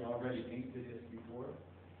you're already painted this before.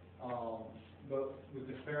 But with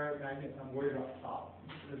the ferrite magnets, I'm worried about stop.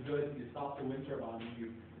 The ability to stop the wind turbine,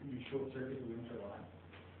 you short circuit the wind turbine.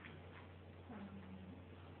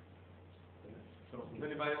 So, does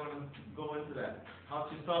anybody want to go into that? How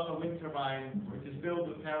to stop a wind turbine which is filled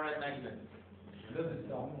with ferrite magnets? It doesn't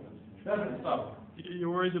stop. Doesn't stop.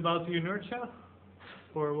 You're worried about the inertia?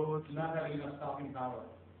 Or what's... Not having enough stopping power.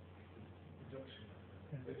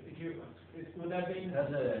 Would that be? It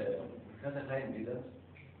has a high impedance.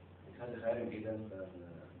 It has a higher impedance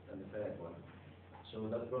than the ferrite one. So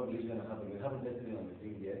that probably is going to happen. We haven't tested it on the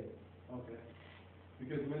field yet. Okay.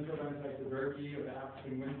 Because wind turbines like the Berkey or the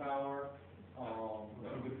African wind power,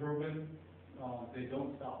 the proven, they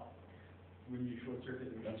don't stop when you short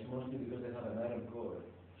circuit them. That's mostly because they have an iron core.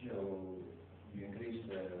 So you increase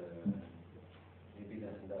the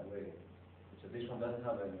impedance in that way. So this one doesn't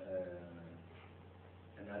have an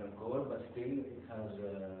iron core, but still it has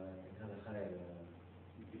a higher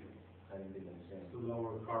impedance. Yeah. The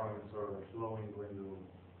lower currents are flowing when you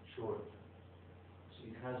short. So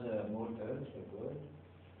it has more turns per coil.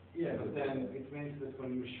 Yeah, but then it means that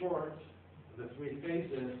when you short the three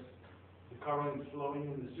phases, the current flowing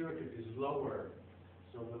in the circuit is lower,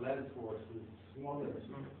 so the lens force is smaller.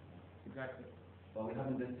 Exactly. But we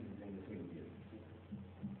haven't tested it in the field yet.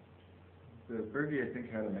 The Berkey, I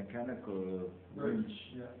think, had a mechanical winch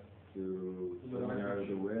to come out of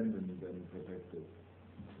the wind and then protect it.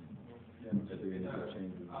 At the end of the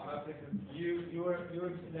changes. I'll take it. You're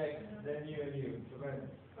next, then you and you. So go ahead.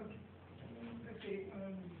 Okay,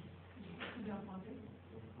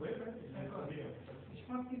 Wait, je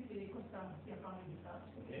pense que c'est Costa qui a parlé de ça,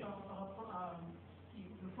 par rapport à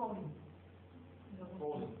le forming.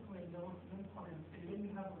 Oui, le même problème. C'est when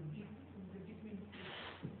you have a between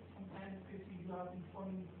sometimes if you have in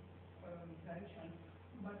forming direction,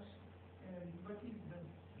 but what is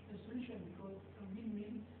the solution? Because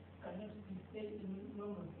windmill cannot stay in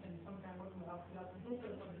normal, and sometimes what we have to do for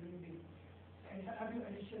the living being. And have you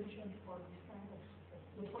any solution for this kind of,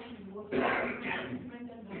 the person who works,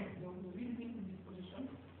 maintain the living being in this position,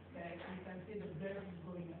 like we can say the blood is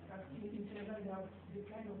going. In Senegal, they have this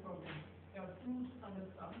kind of problem. There are two standard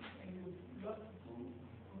terms, and you lost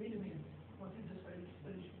win-win. What is the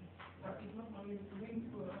solution? That is not only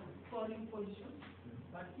falling position,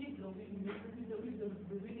 but if the winning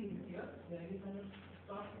here, then you cannot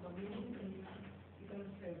start the winning and you cannot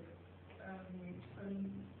save.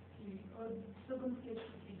 The second case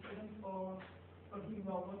is for you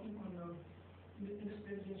are working on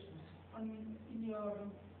industrializations. In your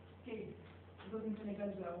case, because in Senegal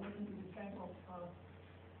we are working with this kind of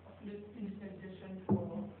industrialization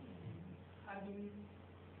for having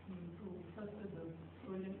to foster the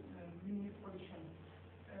winning production.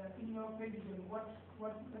 In your prediction, what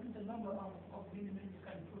is the number of winning you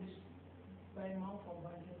can produce by month or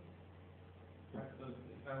by year?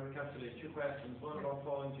 If I recapitulate two questions, one about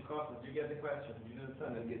falling to cost. Did you get the question? You didn't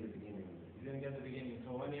I didn't get the beginning. You didn't get the beginning.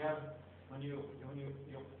 So when your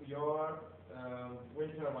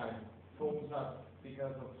wind turbine foams up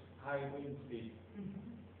because of high wind speed,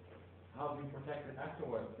 how do you protect it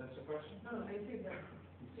afterwards? That's the question. No, I say that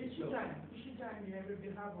each time we have a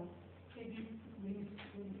heavy wind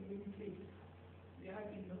phase, we have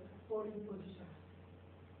in the falling position.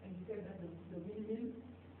 And you said that the windmill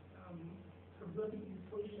converting in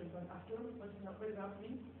position, but after what is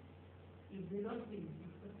happening, is reluctant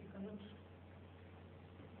because you cannot.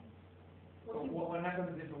 So what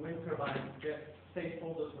happens if a wind turbine stays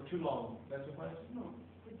folded for too long? That's the question? No,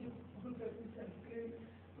 it is good that we can say,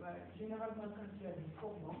 like, généralement quand il y a des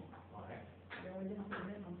formants, il y a un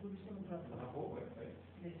problème en position de drapeau.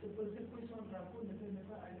 Mais cette position de drapeau ne permet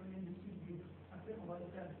pas à l'éolien de subir. Après, on va le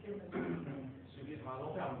faire quelle Subir à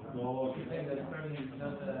long terme. No, she's saying that currently it's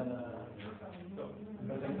not,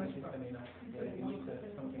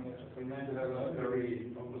 something which is We have a very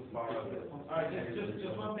almost part of it. All right,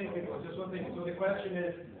 just one thing, people, just one thing. So the question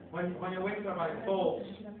is, when your wind turbine falls,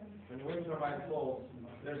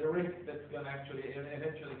 there's a risk that's going to actually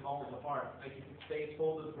eventually falls apart. Like if it stays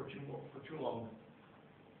folded for too long.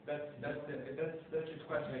 That's his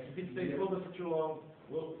question. Like if it stays folded for too long,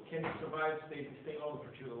 can it survive staying folded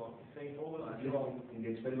for too long? Staying folded for too long. In the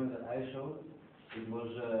experiment that I showed, it was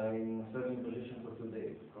in standing position for 2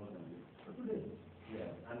 days constantly. For 2 days? Yeah,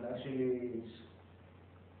 and actually it's,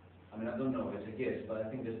 I mean, I don't know, it's a guess, but I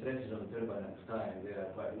think the stresses on the turbine at the time, they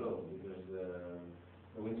are quite low, because the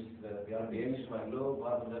RPM is quite low,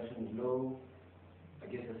 power production is low, I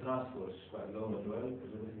guess the thrust was quite low as well,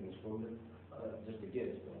 because everything is folded. Just a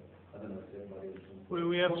guess, but I don't know if everybody else.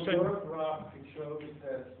 We have On said, your graph, it shows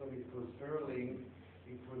that when it was Stirling,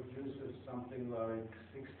 it produces something like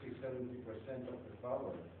 60–70% of the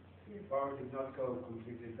power. The power did not go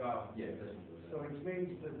completely down. Yeah, it doesn't do that. So it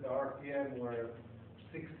means that the RPM were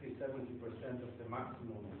 60–70% of the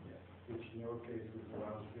maximum, which in your case is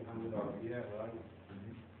around 300 RPM, right?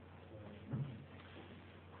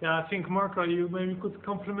 yeah, I think Marco, you maybe could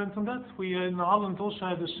comment on that. We in Holland also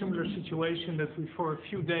had a similar situation that we for a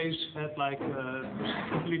few days had like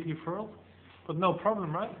just completely furled, but no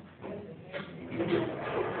problem, right?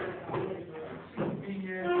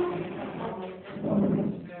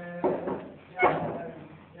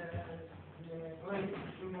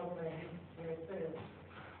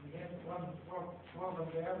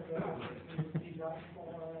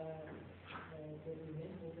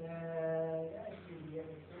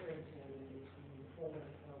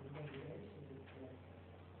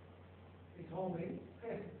 Holding.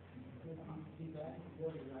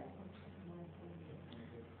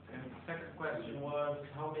 And the second question was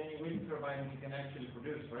how many wind turbines you can actually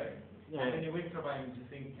produce, right? Yeah. How many wind turbines you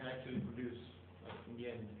think can actually produce in the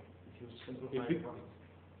end, if you simplify If it- the problem?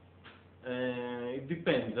 It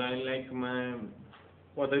depends.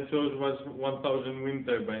 What I chose was 1,000 wind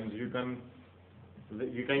turbines. You can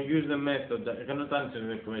use the method. I cannot answer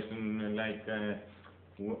the question like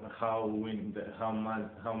how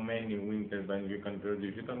many wind turbines you can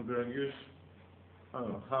produce. You can produce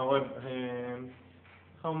how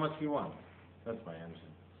much you want. That's my answer.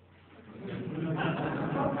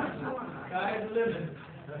 Sky's the limit.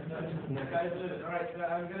 Sky's the limit. All right,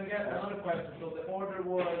 I'm going to get another question. So the order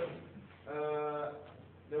was,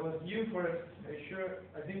 there was you first, I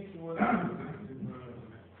think it was,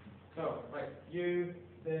 so, right, you,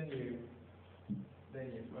 then you,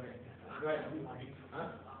 right. Right. Huh?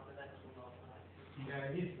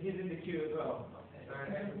 Yeah, he's in the queue as well.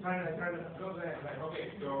 I'm trying to go ahead. Right. Okay,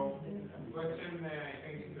 so question, I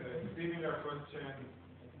think, similar question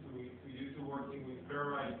to you two working with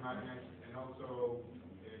ferrite magnets and also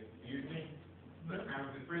using, but kind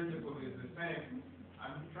of the principle is the same.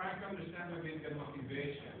 I'm trying to understand a bit the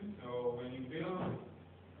motivation. So when you build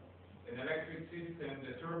an electric system,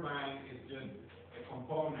 the turbine is just a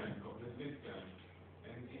component of the system.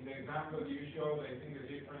 And in the example you showed, I think the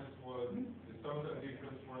difference was, the total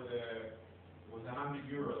difference was 100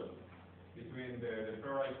 euros between the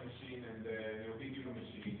ferrite machine and the Neovidium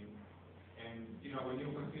machine. And when you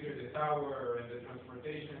consider the tower and the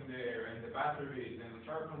transportation there and the batteries and the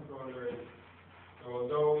charge controllers, so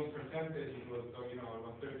although in percentage it was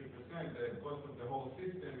almost 30%, the cost of the whole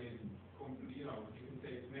system is, you can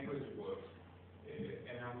say it's negligible.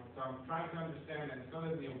 So I'm trying to understand, and some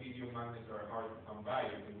of the Neovidium magnets are hard to come by.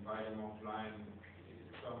 You can buy them offline.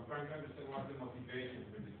 So I'm trying to understand what's the motivation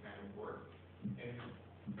for this kind of work. And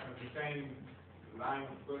kind of the same line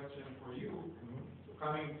of question for you. So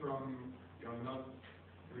coming from, not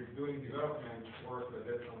doing development work, but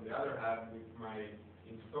that's on the other half with my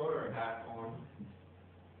installer hat on.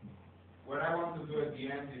 What I want to do at the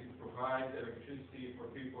end is provide electricity for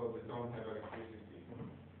people that don't have electricity.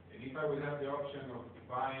 And if I would have the option of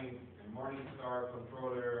buying a Morningstar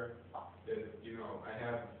controller that, I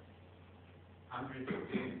have hundreds of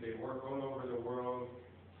things, they work all over the world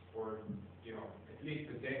for, at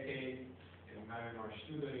least a decade, and I don't know, a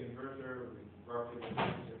Studer inverter with roughly the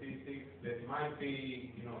same statistics, that might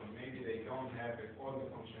be, maybe they don't have all the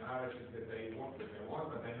functionalities that they want,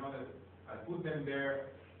 but I know that I put them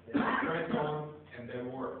there, they press on, and they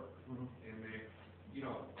work. And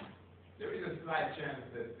there is a slight chance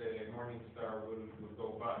that the Morningstar will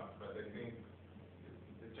go bust, but I think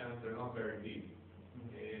the chances are not very big.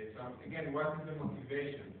 So again, what is the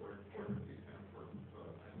motivation for this kind of work? So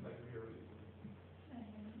I'd like to hear this.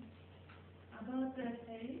 About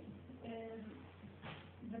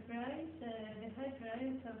the price, the high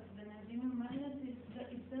price of the neodymium magnet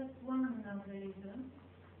is just one of the reasons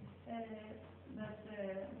that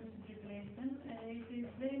we should replace them. It is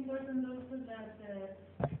very important also that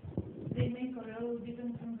they may corrode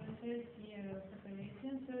even from the first year of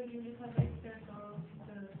operation, so you will have extra cost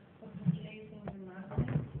of replacing the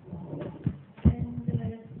magnet. And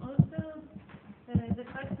also the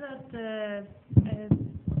fact that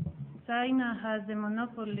China has a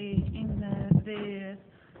monopoly in the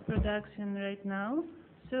production right now,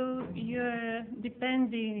 so you're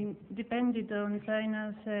dependent on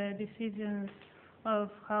China's decisions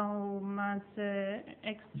of how much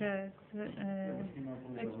extra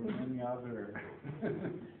Any other.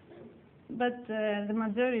 but the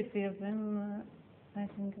majority of them, I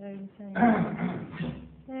think, are in China.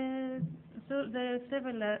 So there are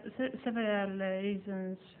several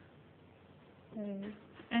reasons,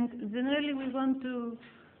 and generally we want to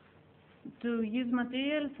use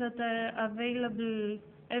materials that are available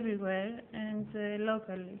everywhere and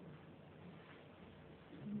locally.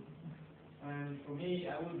 And for me,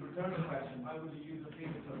 I would return the question, why would you use a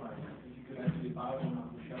feeder turbine if you could actually buy one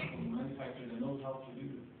off the shelf from a manufacturer that knows how to do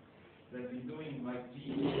it? They've been doing, like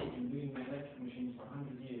GE, they've been doing electric machines for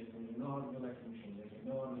 100 years, and they know how to do electric machines, they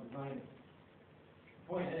know how to design it. The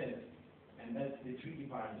point is, and that's the tricky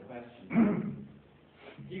part of the question,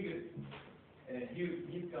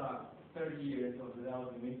 he's got 30 years of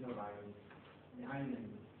developing wind turbines behind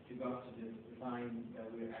him to go up to the design that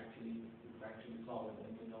it's actually solid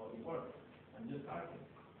and we know it works. I'm just starting.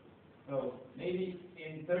 So maybe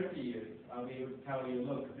in 30 years, I'll be able to tell you,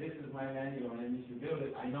 look, this is my manual and you should build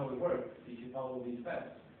it. I know it works. You should follow these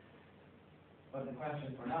steps. But the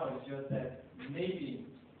question for now is just that maybe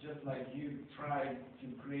just like you tried to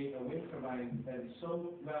create a wind turbine that is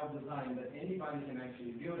so well designed that anybody can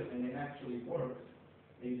actually build it and it actually works,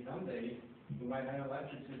 maybe someday you might have an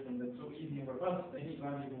electric system that's so easy and robust,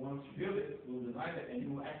 anybody who wants to build it will design it and it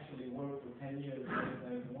will actually work for 10 years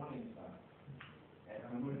as Morningstar. And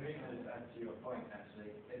I'm wondering, that's to your point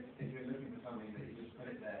actually, if you're looking for something that you just put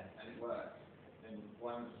it there and it works, then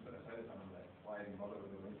why not just put a solar panel there? Why even bother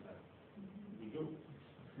with the wind turbine? We do.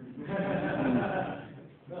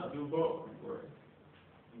 No, do both, of course.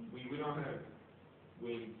 We don't have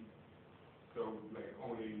wind, so like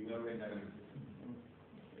only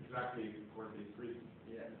exactly for this reason.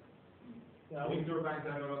 Yeah. Wind turbines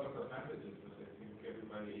have a lot of advantages, but I think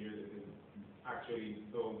everybody here that is actually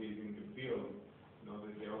installed these in the field know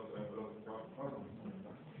that they also have a lot of problems.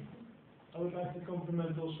 I would like to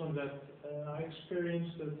compliment also on that. I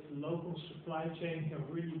experienced that local supply chain can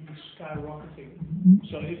really be skyrocketing.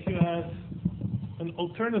 So if you have an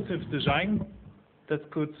alternative design that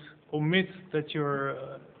could omit that you're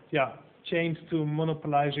chained to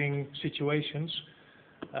monopolizing situations,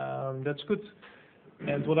 that's good.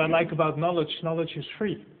 And what I like about knowledge is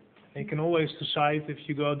free. You can always decide if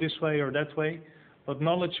you go this way or that way, but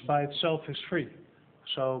knowledge by itself is free.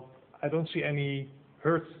 So I don't see any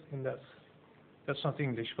hurt in that. That's not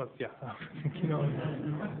English, but yeah, you know.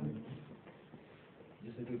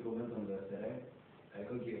 Just a quick comment on the terrain.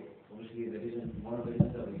 Okay, obviously one of the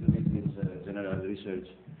reasons that we do it is general research,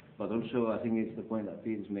 but also I think it's the point that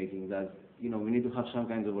Pete is making that, you know, we need to have some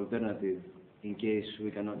kind of alternative in case we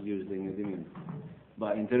cannot use the neodymium.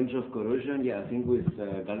 But in terms of corrosion, yeah, I think with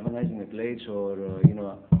galvanizing the plates or, you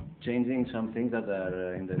know, changing some things that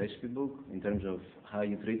are in the recipe book in terms of how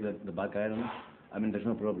you treat the back irons, I mean, there's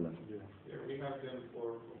no problem. Yeah, we have them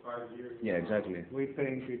for 5 years. Yeah, exactly. We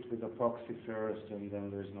paint it with epoxy first, and then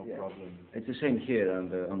there's no problem. It's the same here on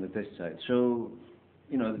the test site. So,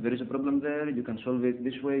 you know, there is a problem there. You can solve it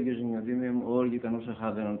this way using neodymium, or you can also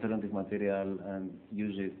have an alternative material and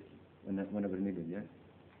use it whenever needed. Yeah.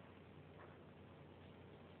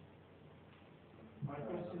 My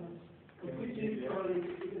question is completely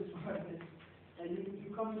correlated to this one. And you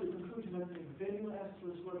come to the conclusion that vinyl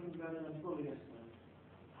ester is working better than polyester.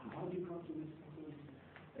 How do you come to this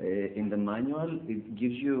conclusion? In the manual, it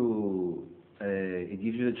gives you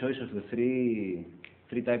the choice of the three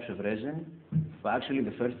types of resin. But actually,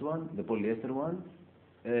 the first one, the polyester one,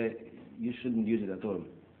 you shouldn't use it at all.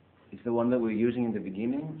 It's the one that we're using in the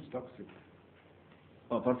beginning. It's toxic.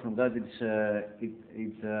 Apart from that,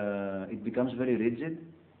 it becomes very rigid,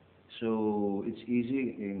 so it's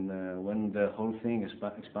easy when the whole thing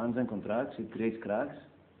expands and contracts, it creates cracks,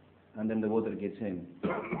 and then the water gets in.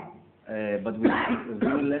 But with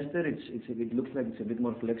vinyl ester, it looks like it's a bit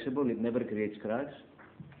more flexible. It never creates cracks.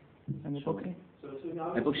 And epoxy? So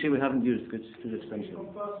now Epoxy we haven't used because it's too expensive. from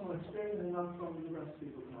personal experience and not from the recipe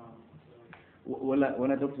book now. Well,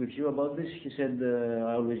 when I talked with you about this, he said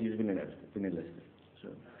I always use vinyl ester. So.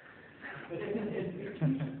 But is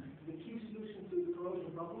the key solution to the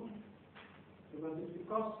corrosion problem? Because it's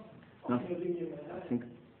because of No, neodymium, I think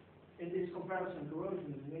in this comparison,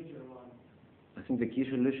 corrosion is a major one. I think the key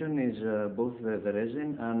solution is both the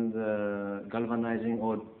resin and galvanizing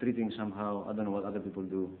or treating somehow, I don't know what other people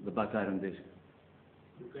do, the back iron disc.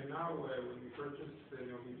 You can now, when you purchase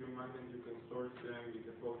neodymium magnets, you can source them with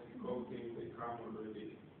epoxy coating. They come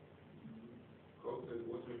already coated,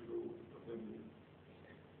 waterproof.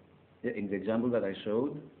 Yeah, in the example that I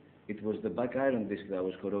showed, it was the back iron disc that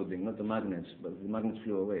was corroding, not the magnets, but the magnets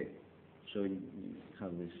flew away. So you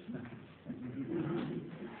have this.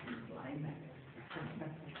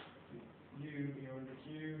 You're in the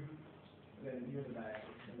queue, then you're the back,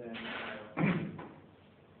 and then,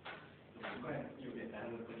 go ahead. I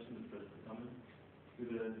have a question first to comment. To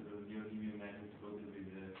the neodymium magnets coated with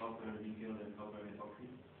copper, nickel, and copper epoxy,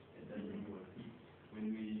 it doesn't work. When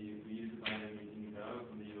we used to buy them in Nicaragua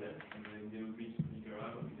from the US, and when they would reach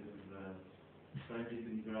Nicaragua because of the transit to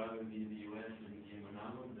Nicaragua via the US and the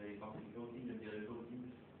Managua, the epoxy coating and the other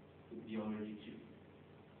coatings would be already chipped.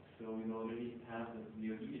 So we already have the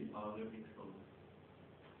neodymium powder exposed.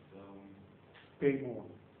 So Pay more.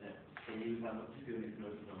 yeah, so we have a still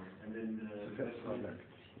exposed on it. And then the That's question product.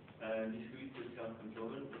 discrete discount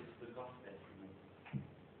controller, what's the cost estimate?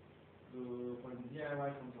 For the DIY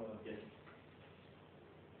controller. Yes.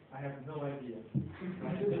 I have no idea.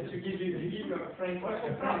 To give you a frank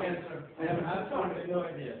answer, I have absolutely no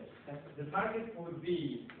idea. The target would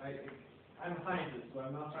be, I'm a scientist, so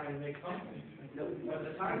I'm not trying to make something.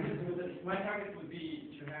 But my target would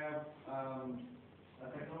be to have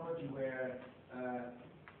a technology where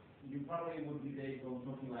you probably would be based on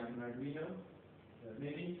something like an Arduino,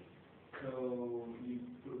 maybe. So you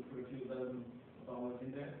put a few dozen dollars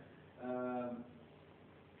in there.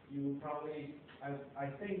 You would probably, I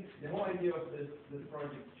think the whole idea of this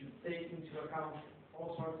project should take into account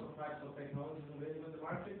all sorts of types of technologies available in the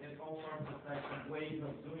market and all sorts of types of ways of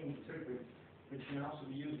doing circuits which can also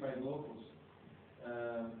be used by the locals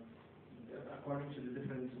according to the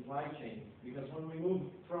different supply chain. Because when we move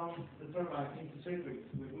from the turbine into circuits,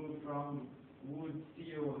 we move from wood,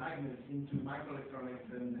 steel, magnets into microelectronics,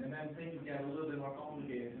 and then things get a little bit more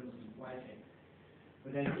complicated in terms of supply chain.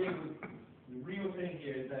 But the idea, the real thing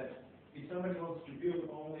here is that if somebody wants to build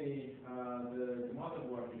only the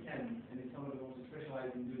motherboard, they can, and if somebody wants to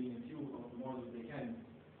specialize in doing a few of the models, they can.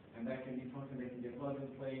 And that can be something that can get plug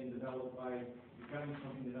and play and developed by, becoming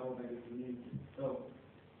something developed by the community. So,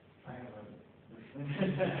 I have a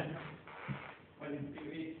but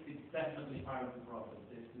it's definitely part of the process,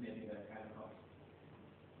 estimating that kind of cost.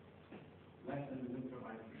 Less than the wind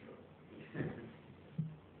turbine for sure.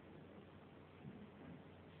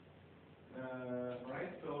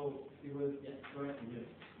 Right, so it was, yes, go ahead. Yes.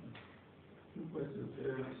 Two questions.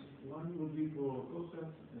 One would be for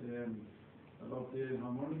Kostas about the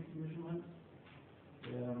harmonic measurement.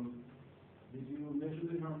 Did you measure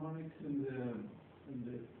the harmonics in the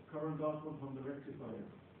current output from the rectifier?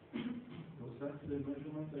 Was that the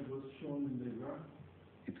measurement that was shown in the graph?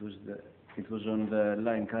 It was on the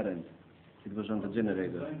line current. It was on the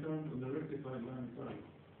generator. Line current on the rectified line current.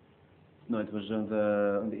 No, it was on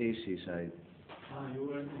the AC side. You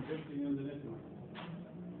were injecting on the network?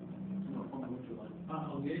 No,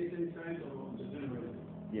 on the AC side or on the generator?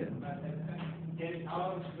 Yeah. Getting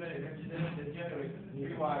out of the generator,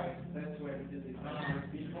 three wires, that's where we did it,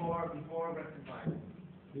 before rectifying.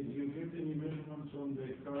 Did you get any measurements on the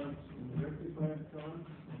current, on the rectified current?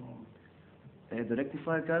 No. The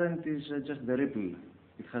rectifier current is just the ripple.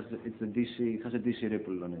 It has a DC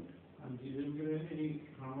ripple on it. And you didn't get any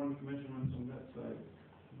harmonic measurements on that side?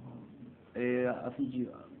 No. I think you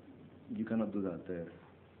cannot do that there,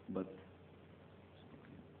 but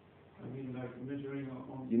I mean, like measuring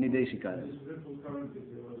on... You need AC current. This ripple current, if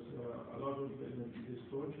there was a lot of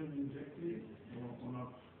distortion injected or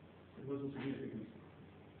not? It wasn't significant.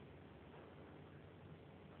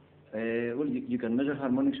 Well, you can measure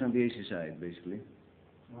harmonics on the AC side, basically.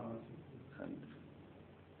 And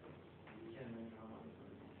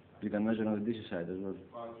you can measure on the DC side as well.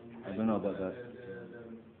 I don't know about that.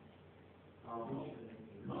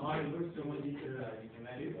 My question was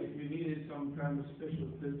if you needed some kind of special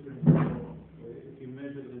filtering, or if you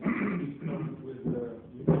measure the DC current with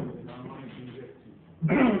harmonic injection.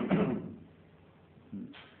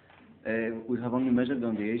 We have only measured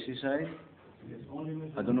on the AC side. Yes, only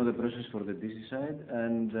measured. I don't know the process for the DC side,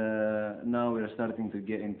 and now we are starting to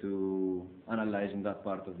get into analyzing that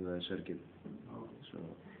part of the circuit. Okay. So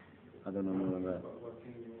I don't know more than that. What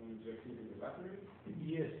can you inject into the battery?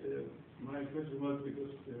 Yes, my question was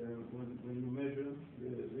because when you measure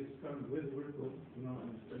this current with ripple,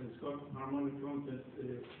 and it's got harmonic content,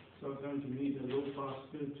 sometimes you need a low-pass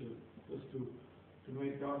filter just to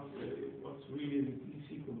make out what's really the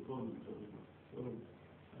DC component of it. So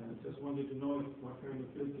just wanted to know what kind of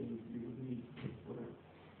filtering you would need for that.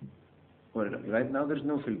 Well, right now there's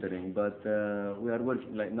no filtering, but we are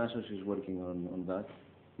working, like NASOS is working on that.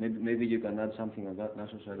 Maybe you can add something on that,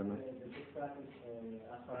 NASOS, I don't know. The best practice,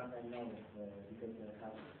 as far as I know, because I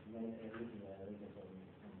have many everything on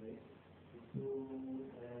this, is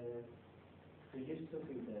to use two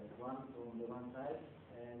filters, one from the one side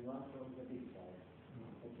and one from the this side.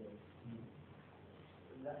 Okay.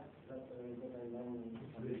 That's what I learned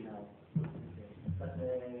now. Okay. But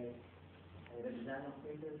the design of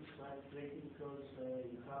filters is quite tricky because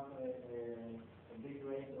you have a big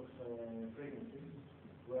range of frequencies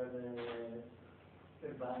where the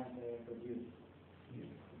turbine produce.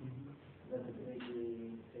 That's a big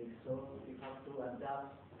thing. So you have to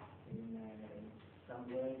adapt in some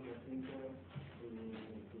way the filter to the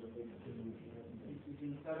frequency.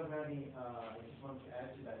 Instead of having, I just want to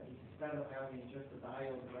add to that, instead of having just a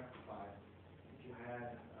diode rectifier, if you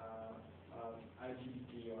had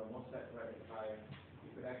IGBT or MOSFET rectifier, you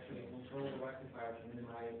could actually control the rectifier to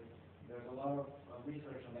minimize. There's a lot of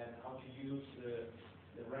research on that, how to use the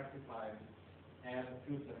rectifier as a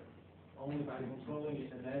filter. Only by controlling it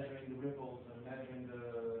and measuring the ripples and measuring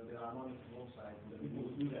the harmonics on both sides. The people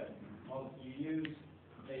who do that.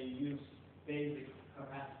 They use basic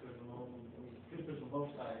capacitors and filters on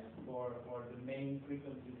both sides for the main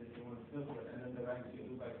frequencies that you want to filter, and then the rest you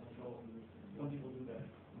do by control. Some people do that.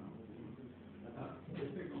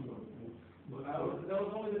 That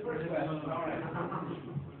was only the first question. All right.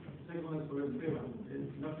 The second one is for Esteban.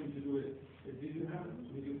 It's nothing to do with. Did you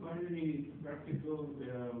find any practical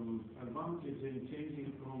advantage in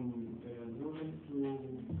changing from wooden to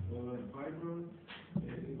fiber?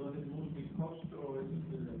 Was it mostly cost or is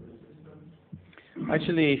it resistance?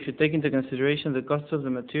 Actually, if you take into consideration the cost of the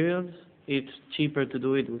materials, it's cheaper to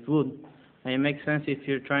do it with wood. And it makes sense if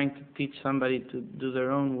you're trying to teach somebody to do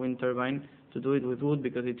their own wind turbine, to do it with wood,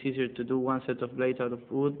 because it's easier to do one set of blades out of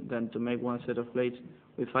wood than to make one set of blades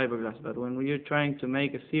with fiberglass. But when you're trying to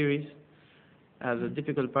make a series, the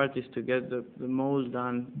difficult part is to get the mold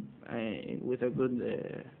done with a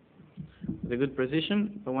good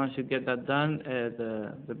precision. But once you get that done,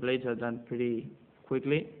 the blades are done pretty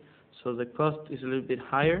quickly. So the cost is a little bit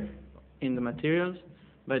higher in the materials.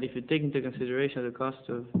 But if you take into consideration the cost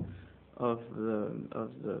of the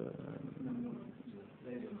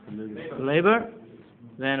labor,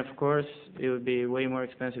 then of course it would be way more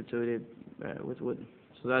expensive to do it with wood.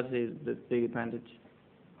 So that's the big advantage.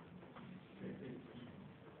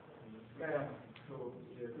 So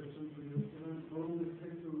the question for you, how long does it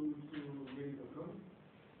take to wind the coil?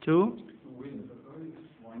 To wind the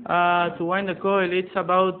coil? To wind the coil, it's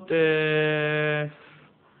about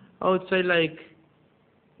I would say like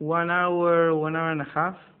 1 hour, 1 hour and a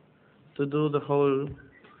half. to do the whole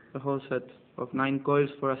set of 9 coils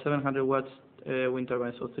for a 700 watts wind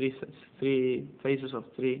turbine. So three phases of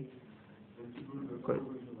 3 coils.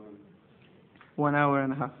 1 hour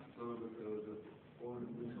and a half.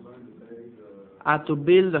 To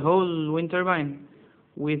build the whole wind turbine,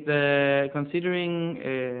 with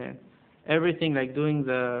considering everything, like doing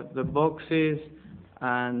the boxes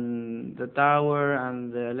and the tower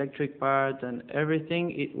and the electric part and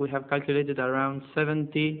everything, we have calculated around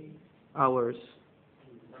 70 hours.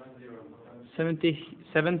 70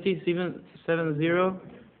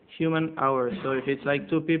 human hours. So if it's like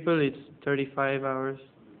 2 people, it's 35 hours.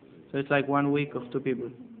 So it's like 1 week of 2 people.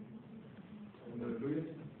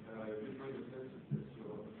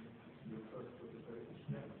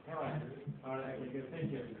 Alright, good,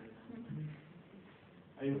 thank you.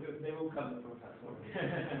 They will come from that.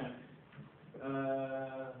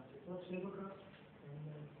 What's the cost?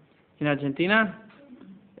 In Argentina?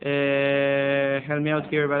 Help me out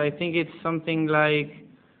here, but I think it's something like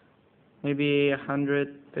maybe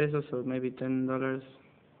 100 pesos or maybe $10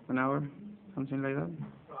 an hour, something like that.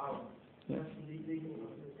 Yeah.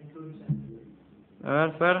 A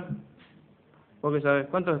ver, Fer, ¿vos qué sabes?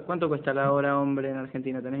 ¿Cuánto cuesta la hora hombre en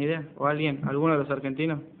Argentina? ¿Tenés idea? ¿O alguien? ¿Alguno de los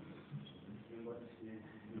argentinos?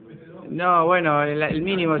 No, bueno, el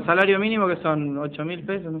mínimo, el salario mínimo que son 8.000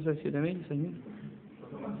 pesos, no sé, 7.000, 6.000.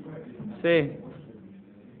 Sí,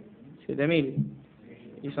 7.000.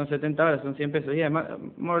 Y son 70 horas, son 100 pesos. Yeah,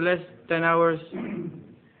 more or less 10 hours,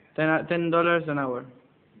 $10 an hour.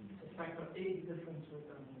 It's a factor 8 difference with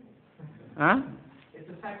them. Huh? It's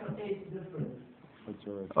a factor 8 difference.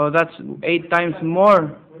 Oh, that's 8 times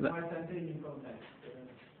more. With my titanium contact.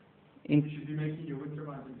 You should be making your wind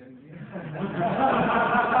turbines in Tanzania.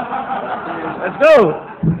 Let's go!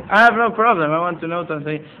 I have no problem. I want to know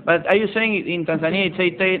Tanzania. But are you saying in Tanzania it's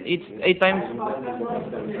 8 times?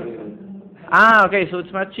 Ah, okay, so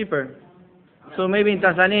it's much cheaper. So maybe in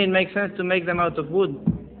Tanzania it makes sense to make them out of wood.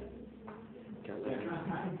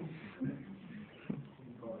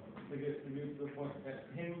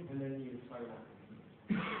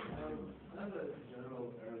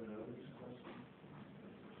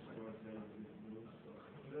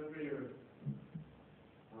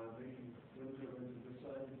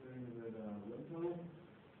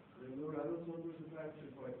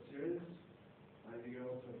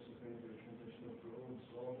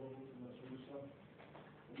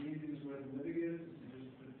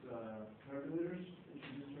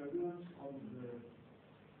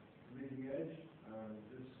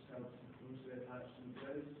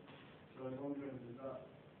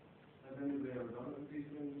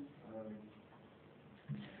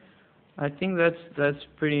 I think that's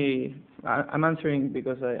pretty. I'm answering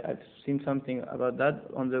because I've seen something about that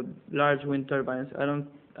on the large wind turbines. I don't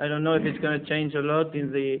know if it's going to change a lot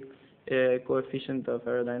in the coefficient of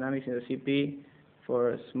aerodynamics in the CP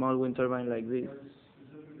for a small wind turbine like this.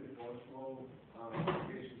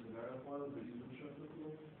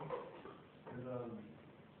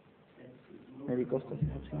 Maybe Costa.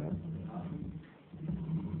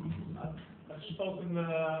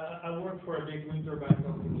 I work for a big wind turbine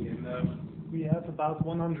company, and we have about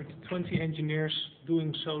 120 engineers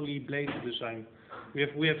doing solely blade design. We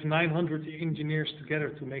have 900 engineers together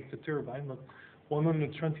to make the turbine, but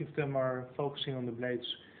 120 of them are focusing on the blades.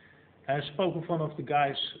 I spoke with one of the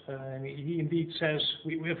guys, and he indeed says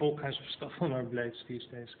we have all kinds of stuff on our blades these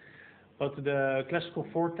days. But the classical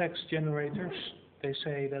vortex generators, they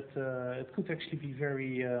say that it could actually be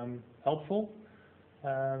very helpful.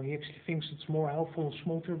 He actually thinks it's more helpful on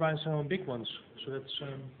small turbines than on big ones. So that's,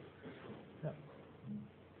 yeah.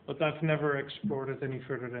 But I've never explored it any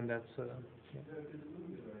further than that.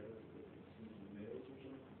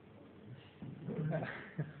 Yeah.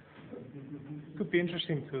 Could be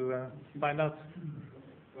interesting to find out.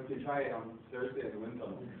 We can try it on Thursday at the wind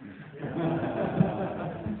tunnel.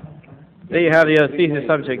 There you have your thesis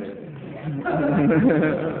subject.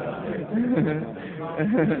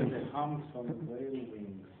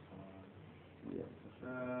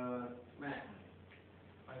 Matt,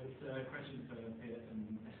 I have a question for Peter and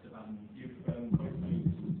Esteban. You've both made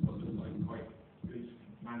what looks like quite good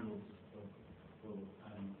manuals for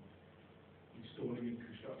installing and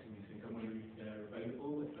constructing these things. I'm wondering if they're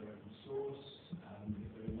available, if they're open source, if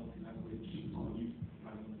they're multi-language, or you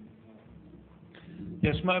manual.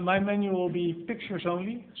 Yes, my manual will be pictures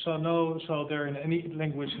only, so they're in any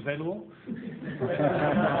language available.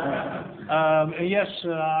 And yes,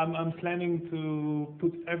 I'm planning to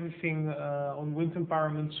put everything on wind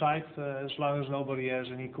empowerment site as long as nobody has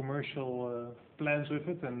any commercial plans with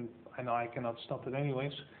it, and I know I cannot stop it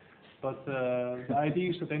anyways. But the idea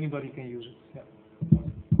is that anybody can use it. Yeah.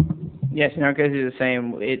 Yes, in our case it's the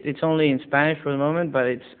same. It's only in Spanish for the moment, but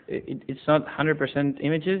it's not 100%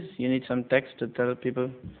 images. You need some text to tell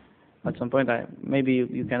people. At some point, maybe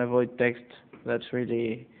you can avoid text. That's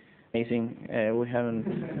really amazing. We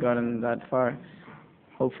haven't gotten that far.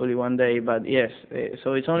 Hopefully one day, but yes.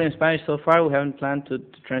 So it's only in Spanish so far. We haven't planned to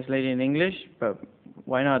translate it in English, but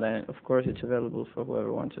why not? And of course, it's available for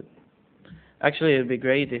whoever wants it. Actually, it would be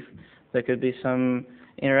great if there could be some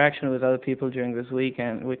interaction with other people during this week,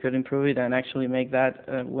 and we could improve it and actually make that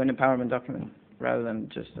an empowerment document rather than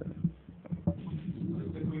just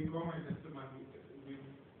Just a quick comment, we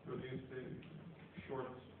produced a short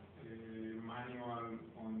manual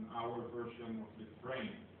on our version of the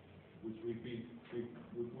frame, which we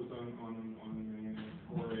put on Scorec, on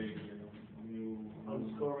new. On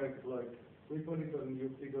Scorec, like, we put it on your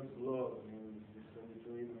Picos blog, and we send it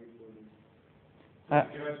to email. If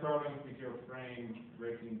you have problems with your frame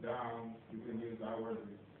breaking down, you can use ours.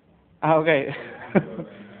 Okay.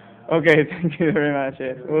 Okay, thank you very much.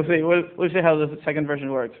 Yeah. We'll see. We'll see how the second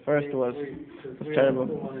version works. First was terrible.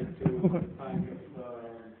 We also wanted to kind of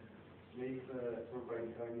make the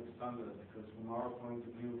turbine kind of standard, because from our point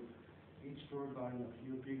of view, each turbine of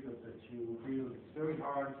few Picos that you feel it's very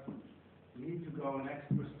hard. You need to go an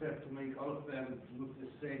extra step to make all of them look the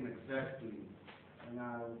same exactly. And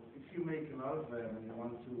now, if you make a lot of them and you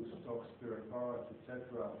want to stock spare parts, etc.,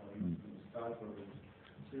 for instance, starters,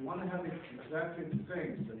 so you want to have it exactly the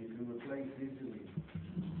same so you can replace easily.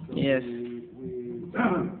 So yes.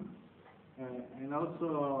 And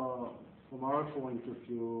also, from our point of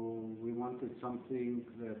view, we wanted something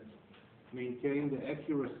that maintained the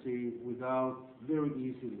accuracy without very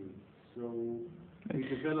easily. So we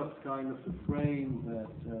developed kind of a frame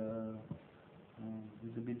that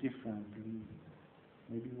is a bit different. And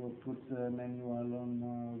maybe we'll put the manual on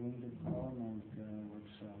Wind Empowerment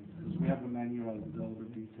website, because we have a manual with all the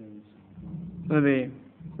details. It'll be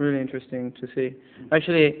really interesting to see.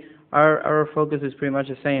 Actually, our focus is pretty much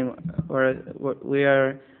the same. We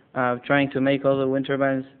are trying to make all the wind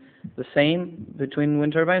turbines the same between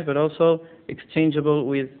wind turbines, but also exchangeable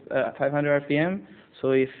with 500 RPM.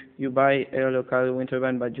 So if you buy a local wind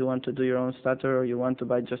turbine, but you want to do your own starter, or you want to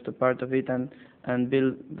buy just a part of it and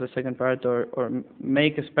build the second part, or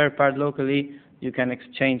make a spare part locally, you can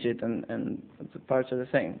exchange it, and the parts are the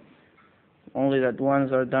same. Only that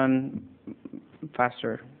ones are done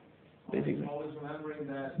faster, basically. Always remembering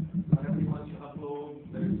that whenever you want to upload,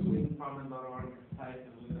 there's windempowerment.org site,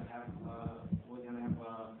 and we're gonna have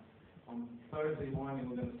on Thursday morning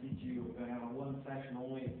we're gonna teach you. We're gonna have one session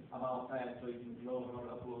only about that, so you can know how to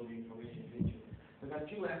upload the information to you. I've got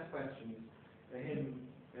two last questions, him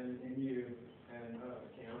and you, and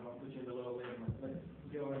okay, I'll put you in a little later. But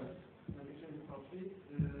your question is complete.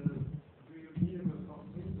 Do you give a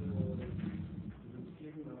complete the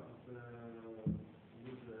scheme of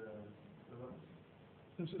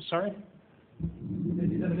Sorry? Is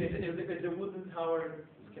the wooden tower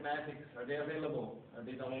schematics, are they available? Are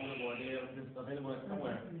they downloadable? Are they available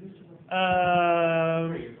somewhere?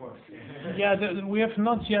 Free, of course. Yeah, we have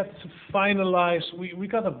not yet finalized. We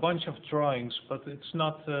got a bunch of drawings, but it's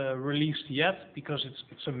not released yet because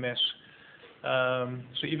it's a mess.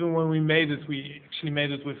 So even when we made it, we actually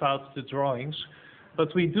made it without the drawings.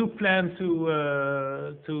 But we do plan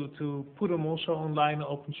to put them also online,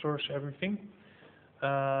 open source, everything.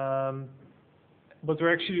 But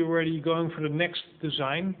we're actually already going for the next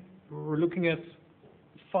design. We're looking at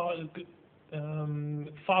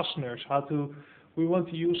fasteners. We want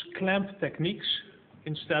to use clamp techniques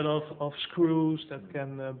instead of screws that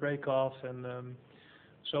can break off. And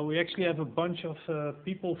so we actually have a bunch of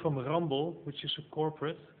people from Ramboll, which is a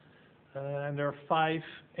corporate, and there are 5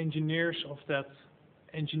 engineers of that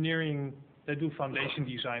engineering. They do foundation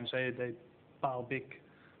designs. They pile big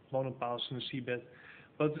monopiles in the seabed.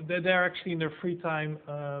 But they're actually in their free time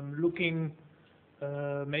looking,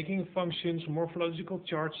 making functions, morphological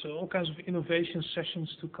charts, all kinds of innovation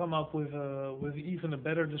sessions to come up with even a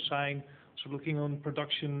better design. So looking on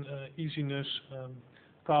production easiness,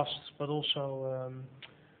 costs, but also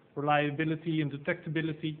reliability and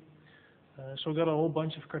detectability. So we've got a whole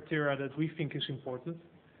bunch of criteria that we think is important.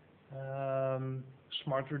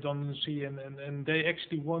 Smart redundancy, and they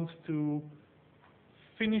actually want to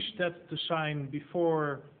finish that design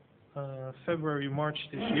before February, March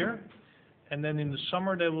this year, and then in the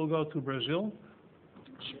summer they will go to Brazil,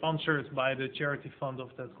 sponsored by the charity fund of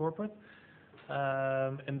that corporate,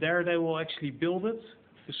 and there they will actually build it,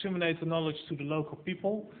 disseminate the knowledge to the local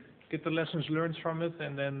people, get the lessons learned from it,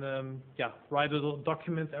 and then write a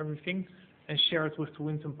document everything and share it with the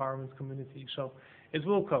wind empowerment community. So it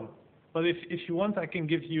will come, but if you want, I can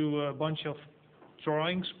give you a bunch of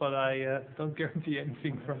drawings, but I don't guarantee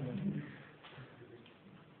anything from them.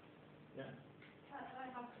 I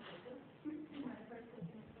have to my first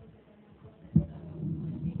question is for the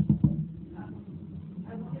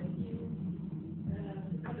I would give you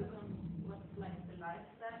to look on what's like the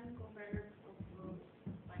lifespan compared of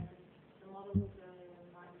like the model with the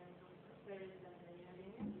environment of Paris and the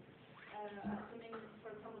neodymium. Assuming,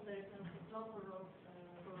 for example, there is no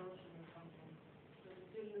corrosion or something. So you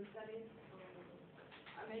still look at it,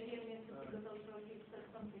 or maybe I missed it because also you said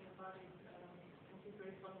something about it. It's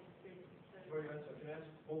very fun experience. Before you answer, can I ask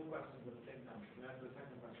both questions at the same time? Can I ask the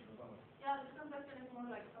second question as well? Yeah, the second question is more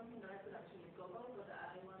like something that I could actually Google, but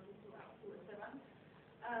I wanted to ask you, Esteban.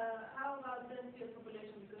 How about density of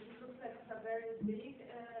population? Because it looks like it's a very big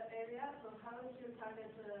area, so how is your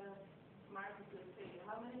target market, let's say?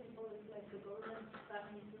 How many people is like the government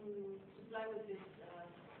starting to supply with this?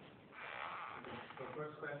 The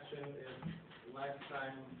first question is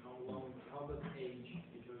lifetime, how does age,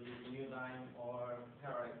 if you're using neodyme or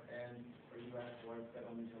ferrite, and for US or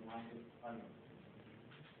experimental market,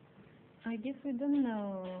 I guess we don't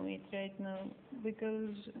know it right now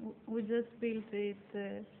because we just built it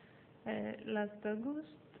last August,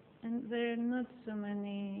 and there are not so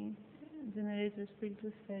many generators built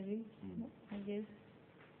with ferrites, I guess.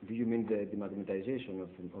 Do you mean the demagnetization of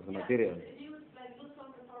the material? You would like lose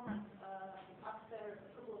some performance after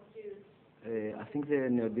a couple of years. I think the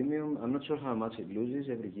neodymium, I'm not sure how much it loses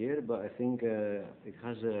every year, but I think it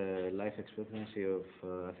has a life expectancy of,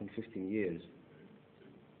 I think, 15 years.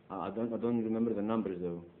 I don't remember the numbers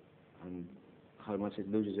though, and how much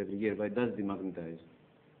it loses every year, but it does demagnetize.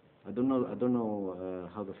 I don't know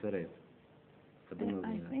how the ferrite. I don't know.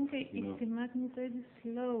 I think it demagnetizes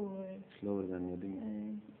slower. Slower than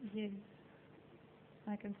neodymium. Yes,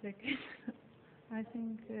 I can check it. I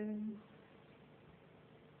think.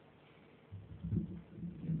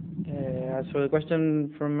 As for the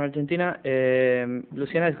question from Argentina,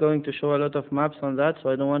 Luciana is going to show a lot of maps on that, so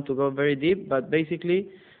I don't want to go very deep, but basically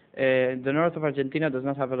the north of Argentina does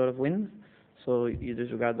not have a lot of wind, so you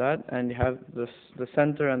disregard that, and you have the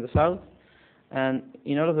center and the south, and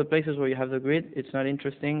in all of the places where you have the grid, it's not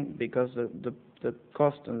interesting because the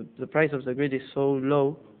cost and the price of the grid is so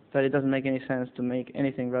low that it doesn't make any sense to make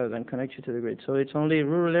anything rather than connect you to the grid. So it's only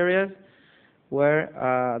rural areas where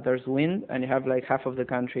there's wind, and you have like half of the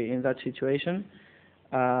country in that situation.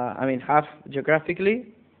 I mean, half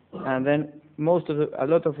geographically, and then a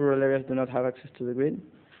lot of rural areas do not have access to the grid.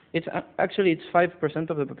 It's actually 5%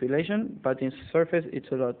 of the population, but in surface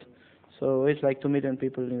it's a lot. So it's like 2 million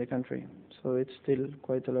people in the country. So it's still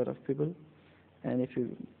quite a lot of people. And if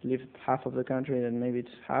you leave half of the country, then maybe it's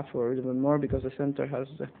half or even more, because the center has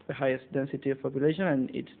the highest density of population, and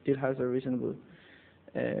it still has a reasonable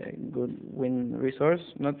good wind resource.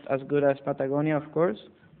 Not as good as Patagonia, of course,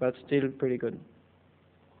 but still pretty good.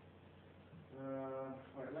 All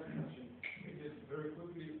right, last question. Just very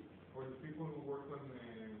quickly, for the people who work on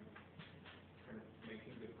kind of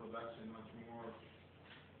making the production much more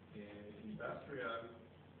industrial,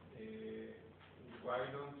 why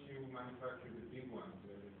don't you manufacture the big ones,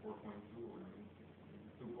 the 4.2 and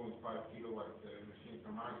 2.5 kilowatt machine?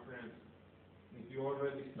 From our experience, if you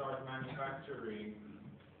already start manufacturing,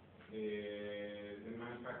 then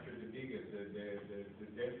manufacture the biggest, the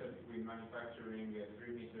delta between manufacturing a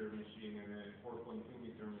 3-meter machine and a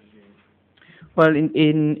 4.2-meter machine. Well,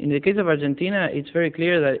 in the case of Argentina, it's very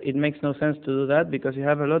clear that it makes no sense to do that, because you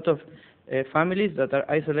have a lot of families that are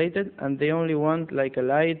isolated, and they only want like a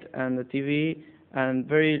light and a TV and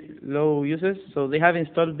very low uses. So they have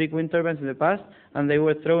installed big wind turbines in the past, and they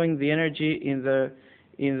were throwing the energy in the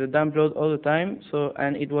dump load all the time. So,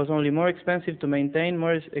 and it was only more expensive to maintain,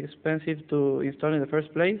 more expensive to install in the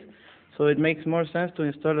first place. So it makes more sense to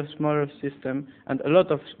install a smaller system, and a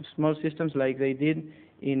lot of small systems like they did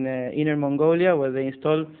in Inner Mongolia, where they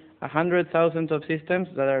installed 100,000 of systems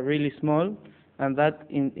that are really small, and that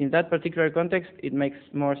in that particular context it makes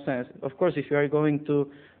more sense. Of course, if you are going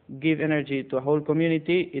to give energy to a whole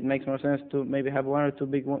community, it makes more sense to maybe have 1 or 2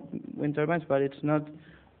 big wind turbines, but it's not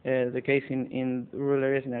the case in rural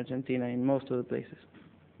areas in Argentina, in most of the places.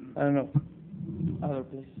 I don't know, other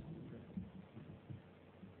places.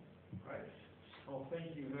 Right. Well,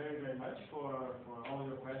 thank you very, very much for all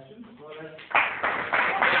your questions. So let's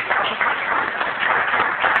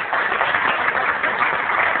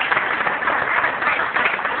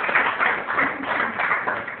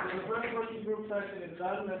the first working group session is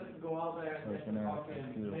done. Let's go on.